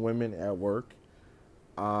men and women at work.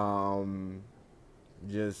 I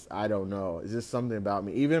don't know. It's just something about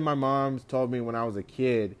me. Even my mom told me when I was a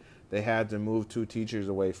kid, they had to move 2 teachers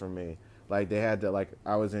away from me. Like, they had to,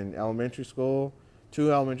 I was in elementary school,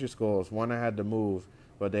 2 elementary schools. One I had to move,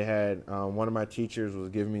 but they had, one of my teachers was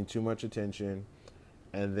giving me too much attention.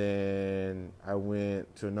 And then I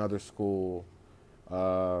went to another school,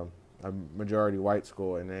 a majority white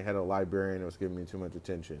school, and they had a librarian that was giving me too much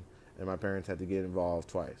attention. And my parents had to get involved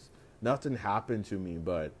twice. Nothing happened to me,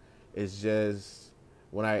 but it's just,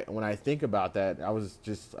 when I think about that, I was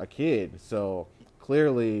just a kid. So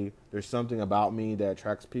clearly there's something about me that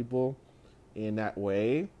attracts people in that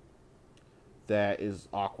way that is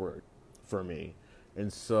awkward for me.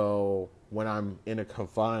 And so when I'm in a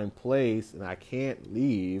confined place and I can't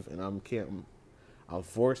leave and I'm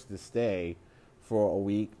forced to stay for a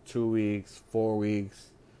week, 2 weeks, 4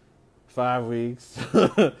 weeks, 5 weeks,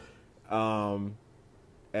 and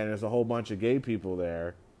there's a whole bunch of gay people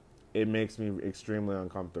there, it makes me extremely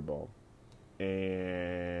uncomfortable.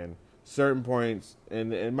 And certain points,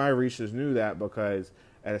 and my Orishas knew that, because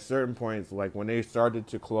at a certain points, like when they started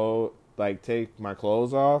to take my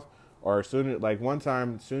clothes off, or like one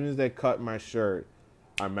time, as soon as they cut my shirt,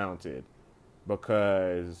 I mounted,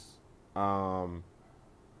 because I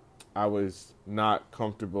was not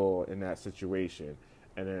comfortable in that situation.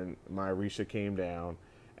 And then my Orisha came down,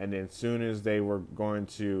 and then as soon as they were going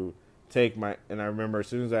to and I remember as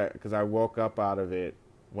soon as because I woke up out of it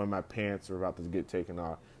when my pants were about to get taken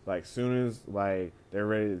off. Like, soon as, like, they're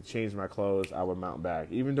ready to change my clothes, I would mount back.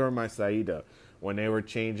 Even during my Saida, when they were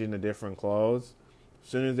changing the different clothes, as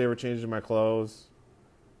soon as they were changing my clothes,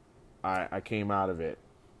 I came out of it.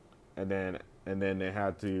 And then they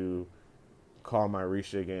had to call my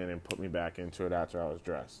Risha again and put me back into it after I was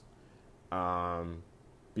dressed.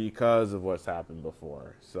 Because of what's happened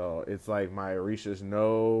before. So it's like my Orishas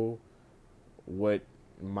know what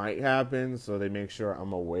might happen, so they make sure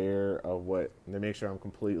I'm aware of they make sure I'm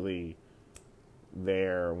completely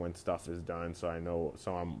there when stuff is done, so I know,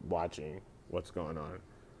 so I'm watching what's going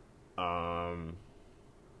on.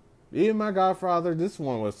 Even my godfather, this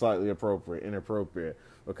one was slightly inappropriate,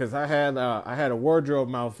 because I had a wardrobe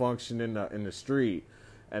malfunction in the street,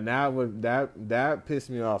 and that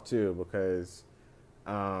pissed me off too, because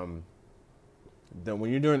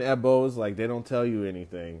when you're doing ebos, like, they don't tell you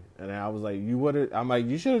anything. And I was like,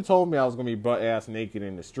 you should have told me I was going to be butt ass naked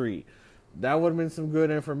in the street. That would have been some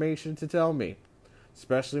good information to tell me.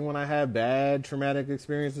 Especially when I had bad traumatic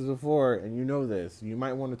experiences before, and you know this. You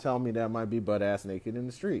might want to tell me that I might be butt ass naked in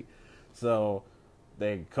the street. So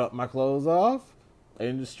they cut my clothes off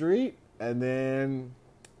in the street, and then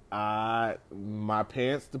my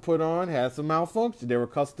pants to put on had some malfunction. They were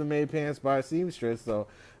custom made pants by a seamstress, so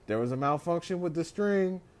there was a malfunction with the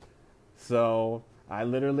string. So I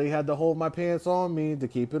literally had to hold my pants on me to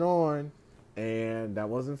keep it on, and that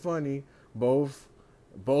wasn't funny. Both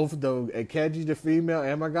the Keji, the female,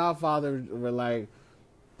 and my godfather were like,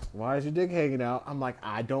 "Why is your dick hanging out?" I'm like,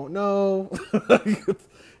 "I don't know."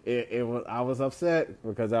 I was upset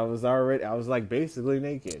because I was like basically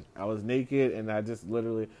naked. I was naked, and I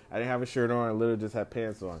didn't have a shirt on. I literally just had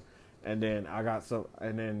pants on. And then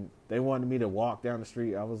and then they wanted me to walk down the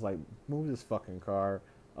street. I was like, move this fucking car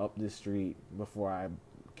up this street before I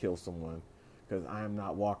kill someone, because I am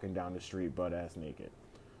not walking down the street butt ass naked.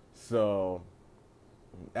 So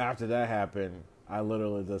after that happened, I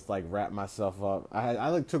literally just like wrapped myself up. I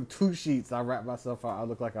like took 2 sheets. I wrapped myself up. I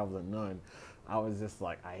looked like I was a nun. I was just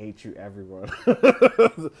like, I hate you, everyone.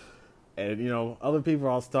 And, other people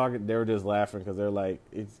I was talking, they were just laughing, because they're like,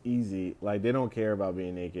 it's easy. Like, they don't care about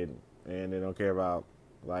being naked, and they don't care about,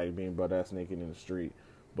 like, being butt-ass naked in the street.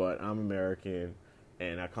 But I'm American,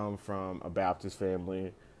 and I come from a Baptist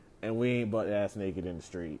family, and we ain't butt-ass naked in the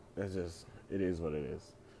street. It's just, it is what it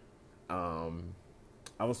is. I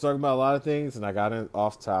was talking about a lot of things, and I got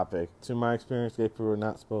off topic. To my experience, gay people are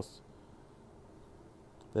not supposed to.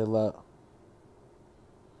 They love.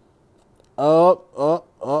 Up.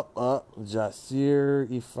 Jasir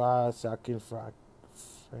Ifa Sakin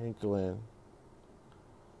Franklin.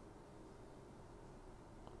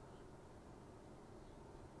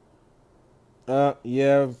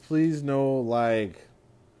 Yeah, please no, like,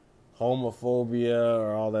 homophobia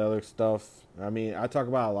or all that other stuff. I mean, I talk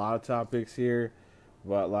about a lot of topics here,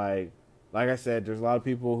 but like I said, there's a lot of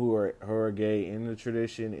people who are gay in the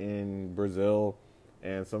tradition in Brazil,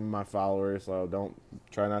 and some of my followers, so don't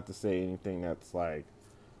try not to say anything that's like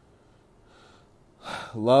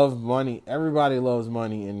love money. Everybody loves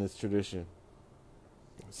money in this tradition.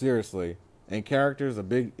 Seriously. And character is a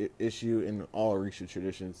big issue in all Orisha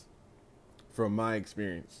traditions. From my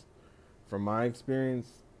experience,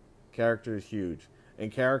 character is huge.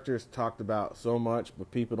 And character is talked about so much, but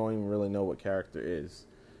people don't even really know what character is.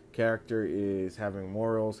 Character is having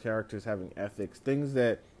morals. Character is having ethics. Things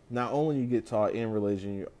that not only you get taught in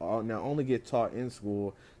religion, you not only get taught in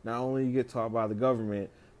school, not only you get taught by the government,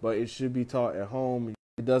 but it should be taught at home.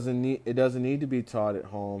 It doesn't need to be taught at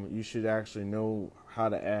home. You should actually know how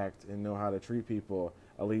to act and know how to treat people,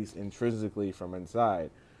 at least intrinsically from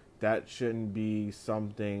inside. That shouldn't be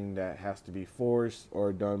something that has to be forced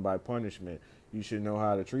or done by punishment. You should know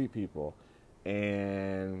how to treat people.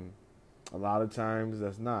 And a lot of times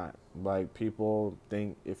that's not. Like, people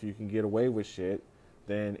think if you can get away with shit,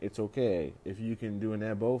 then it's okay. If you can do an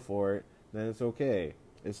ebo for it, then it's okay.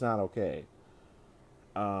 It's not okay.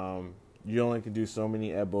 You only can do so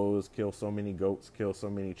many ebos, kill so many goats, kill so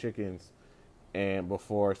many chickens, and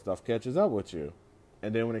before stuff catches up with you.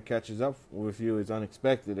 And then when it catches up with you, it's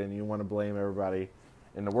unexpected, and you want to blame everybody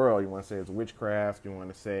in the world. You want to say it's witchcraft. You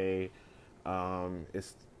want to say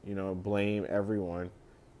it's, blame everyone,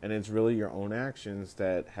 and it's really your own actions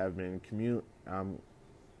that have been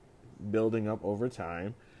building up over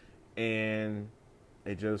time, and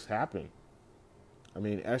it just happened. I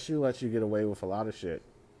mean, SU lets you get away with a lot of shit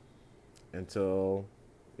until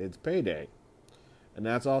it's payday. And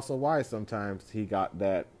that's also why sometimes he got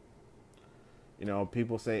that,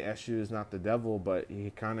 people say SU is not the devil, but he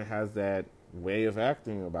kind of has that way of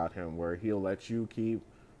acting about him where he'll let you keep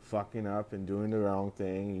fucking up and doing the wrong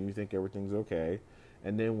thing and you think everything's okay.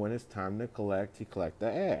 And then when it's time to collect, he collect the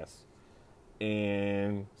ass.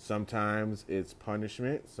 And sometimes it's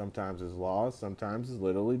punishment, sometimes it's laws, sometimes it's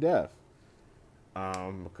literally death.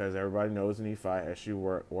 Because everybody knows in E5,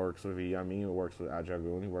 SU works with he works with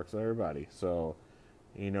Ajagun, he works with everybody. So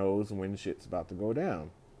he knows when shit's about to go down.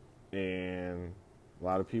 And a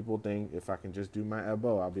lot of people think if I can just do my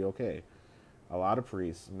ebo, I'll be okay. A lot of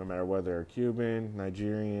priests, no matter whether they're Cuban,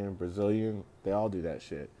 Nigerian, Brazilian, they all do that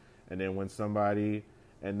shit. And then when somebody,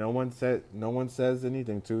 and no one says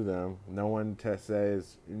anything to them, no one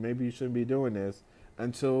says, maybe you shouldn't be doing this,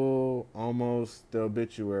 until almost the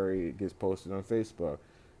obituary gets posted on Facebook.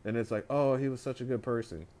 And it's like, oh, he was such a good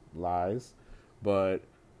person. Lies. But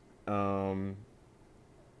they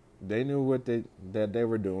knew that they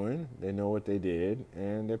were doing. They know what they did,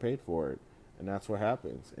 and they paid for it. And that's what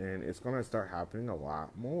happens. And it's going to start happening a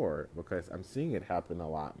lot more because I'm seeing it happen a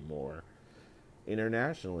lot more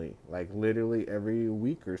internationally. Like literally every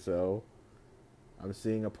week or so, I'm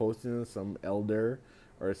seeing a posting of some elder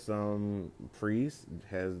or some priest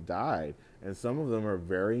has died. And some of them are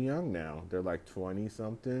very young now. They're like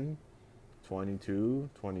 20-something, 22,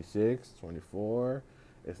 26, 24.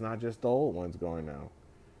 It's not just the old ones going now.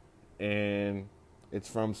 And it's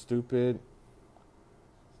from stupid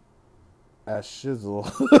as shizzle.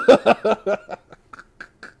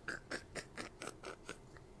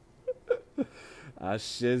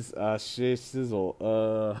 Shizzle.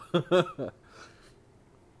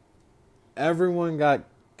 Everyone got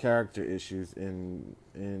character issues in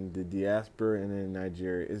the diaspora and in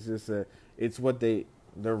Nigeria. It's just it's what the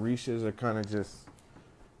orishas are kind of just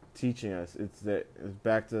teaching us. It's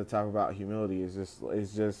back to the talk about humility.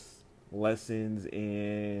 It's just lessons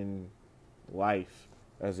in life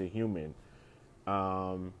as a human.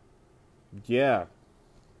 Yeah.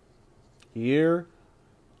 Here,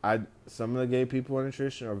 some of the gay people in the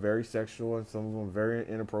tradition are very sexual, and some of them very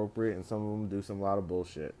inappropriate, and some of them do a lot of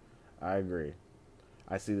bullshit. I agree.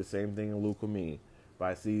 I see the same thing in Lukumi.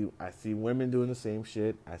 But I see women doing the same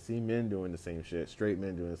shit. I see men doing the same shit. Straight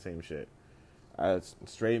men doing the same shit.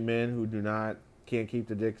 Straight men who can't keep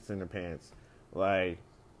the dicks in their pants. Like,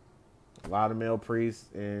 a lot of male priests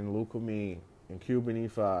in Lukumi and Cuban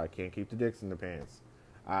E5 can't keep the dicks in their pants.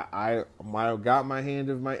 I got my hand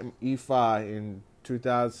of my E5 in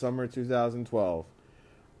summer 2012.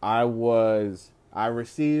 I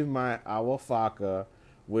received my awafaka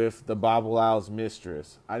with the Babalau's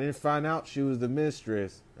mistress. I didn't find out she was the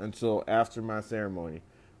mistress until after my ceremony.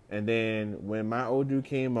 And then when my Odu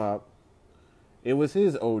came up, it was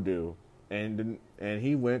his Odu. And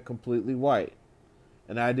he went completely white.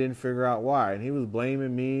 And I didn't figure out why. And he was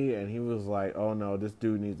blaming me, and he was like, oh no, this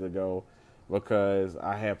dude needs to go because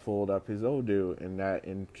I had pulled up his Odu. And that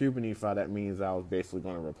in Cuban E5, that means I was basically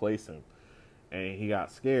going to replace him. And he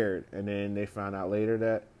got scared. And then they found out later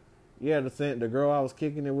that, yeah, the girl I was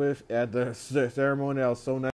kicking it with at the ceremony, I was so nice.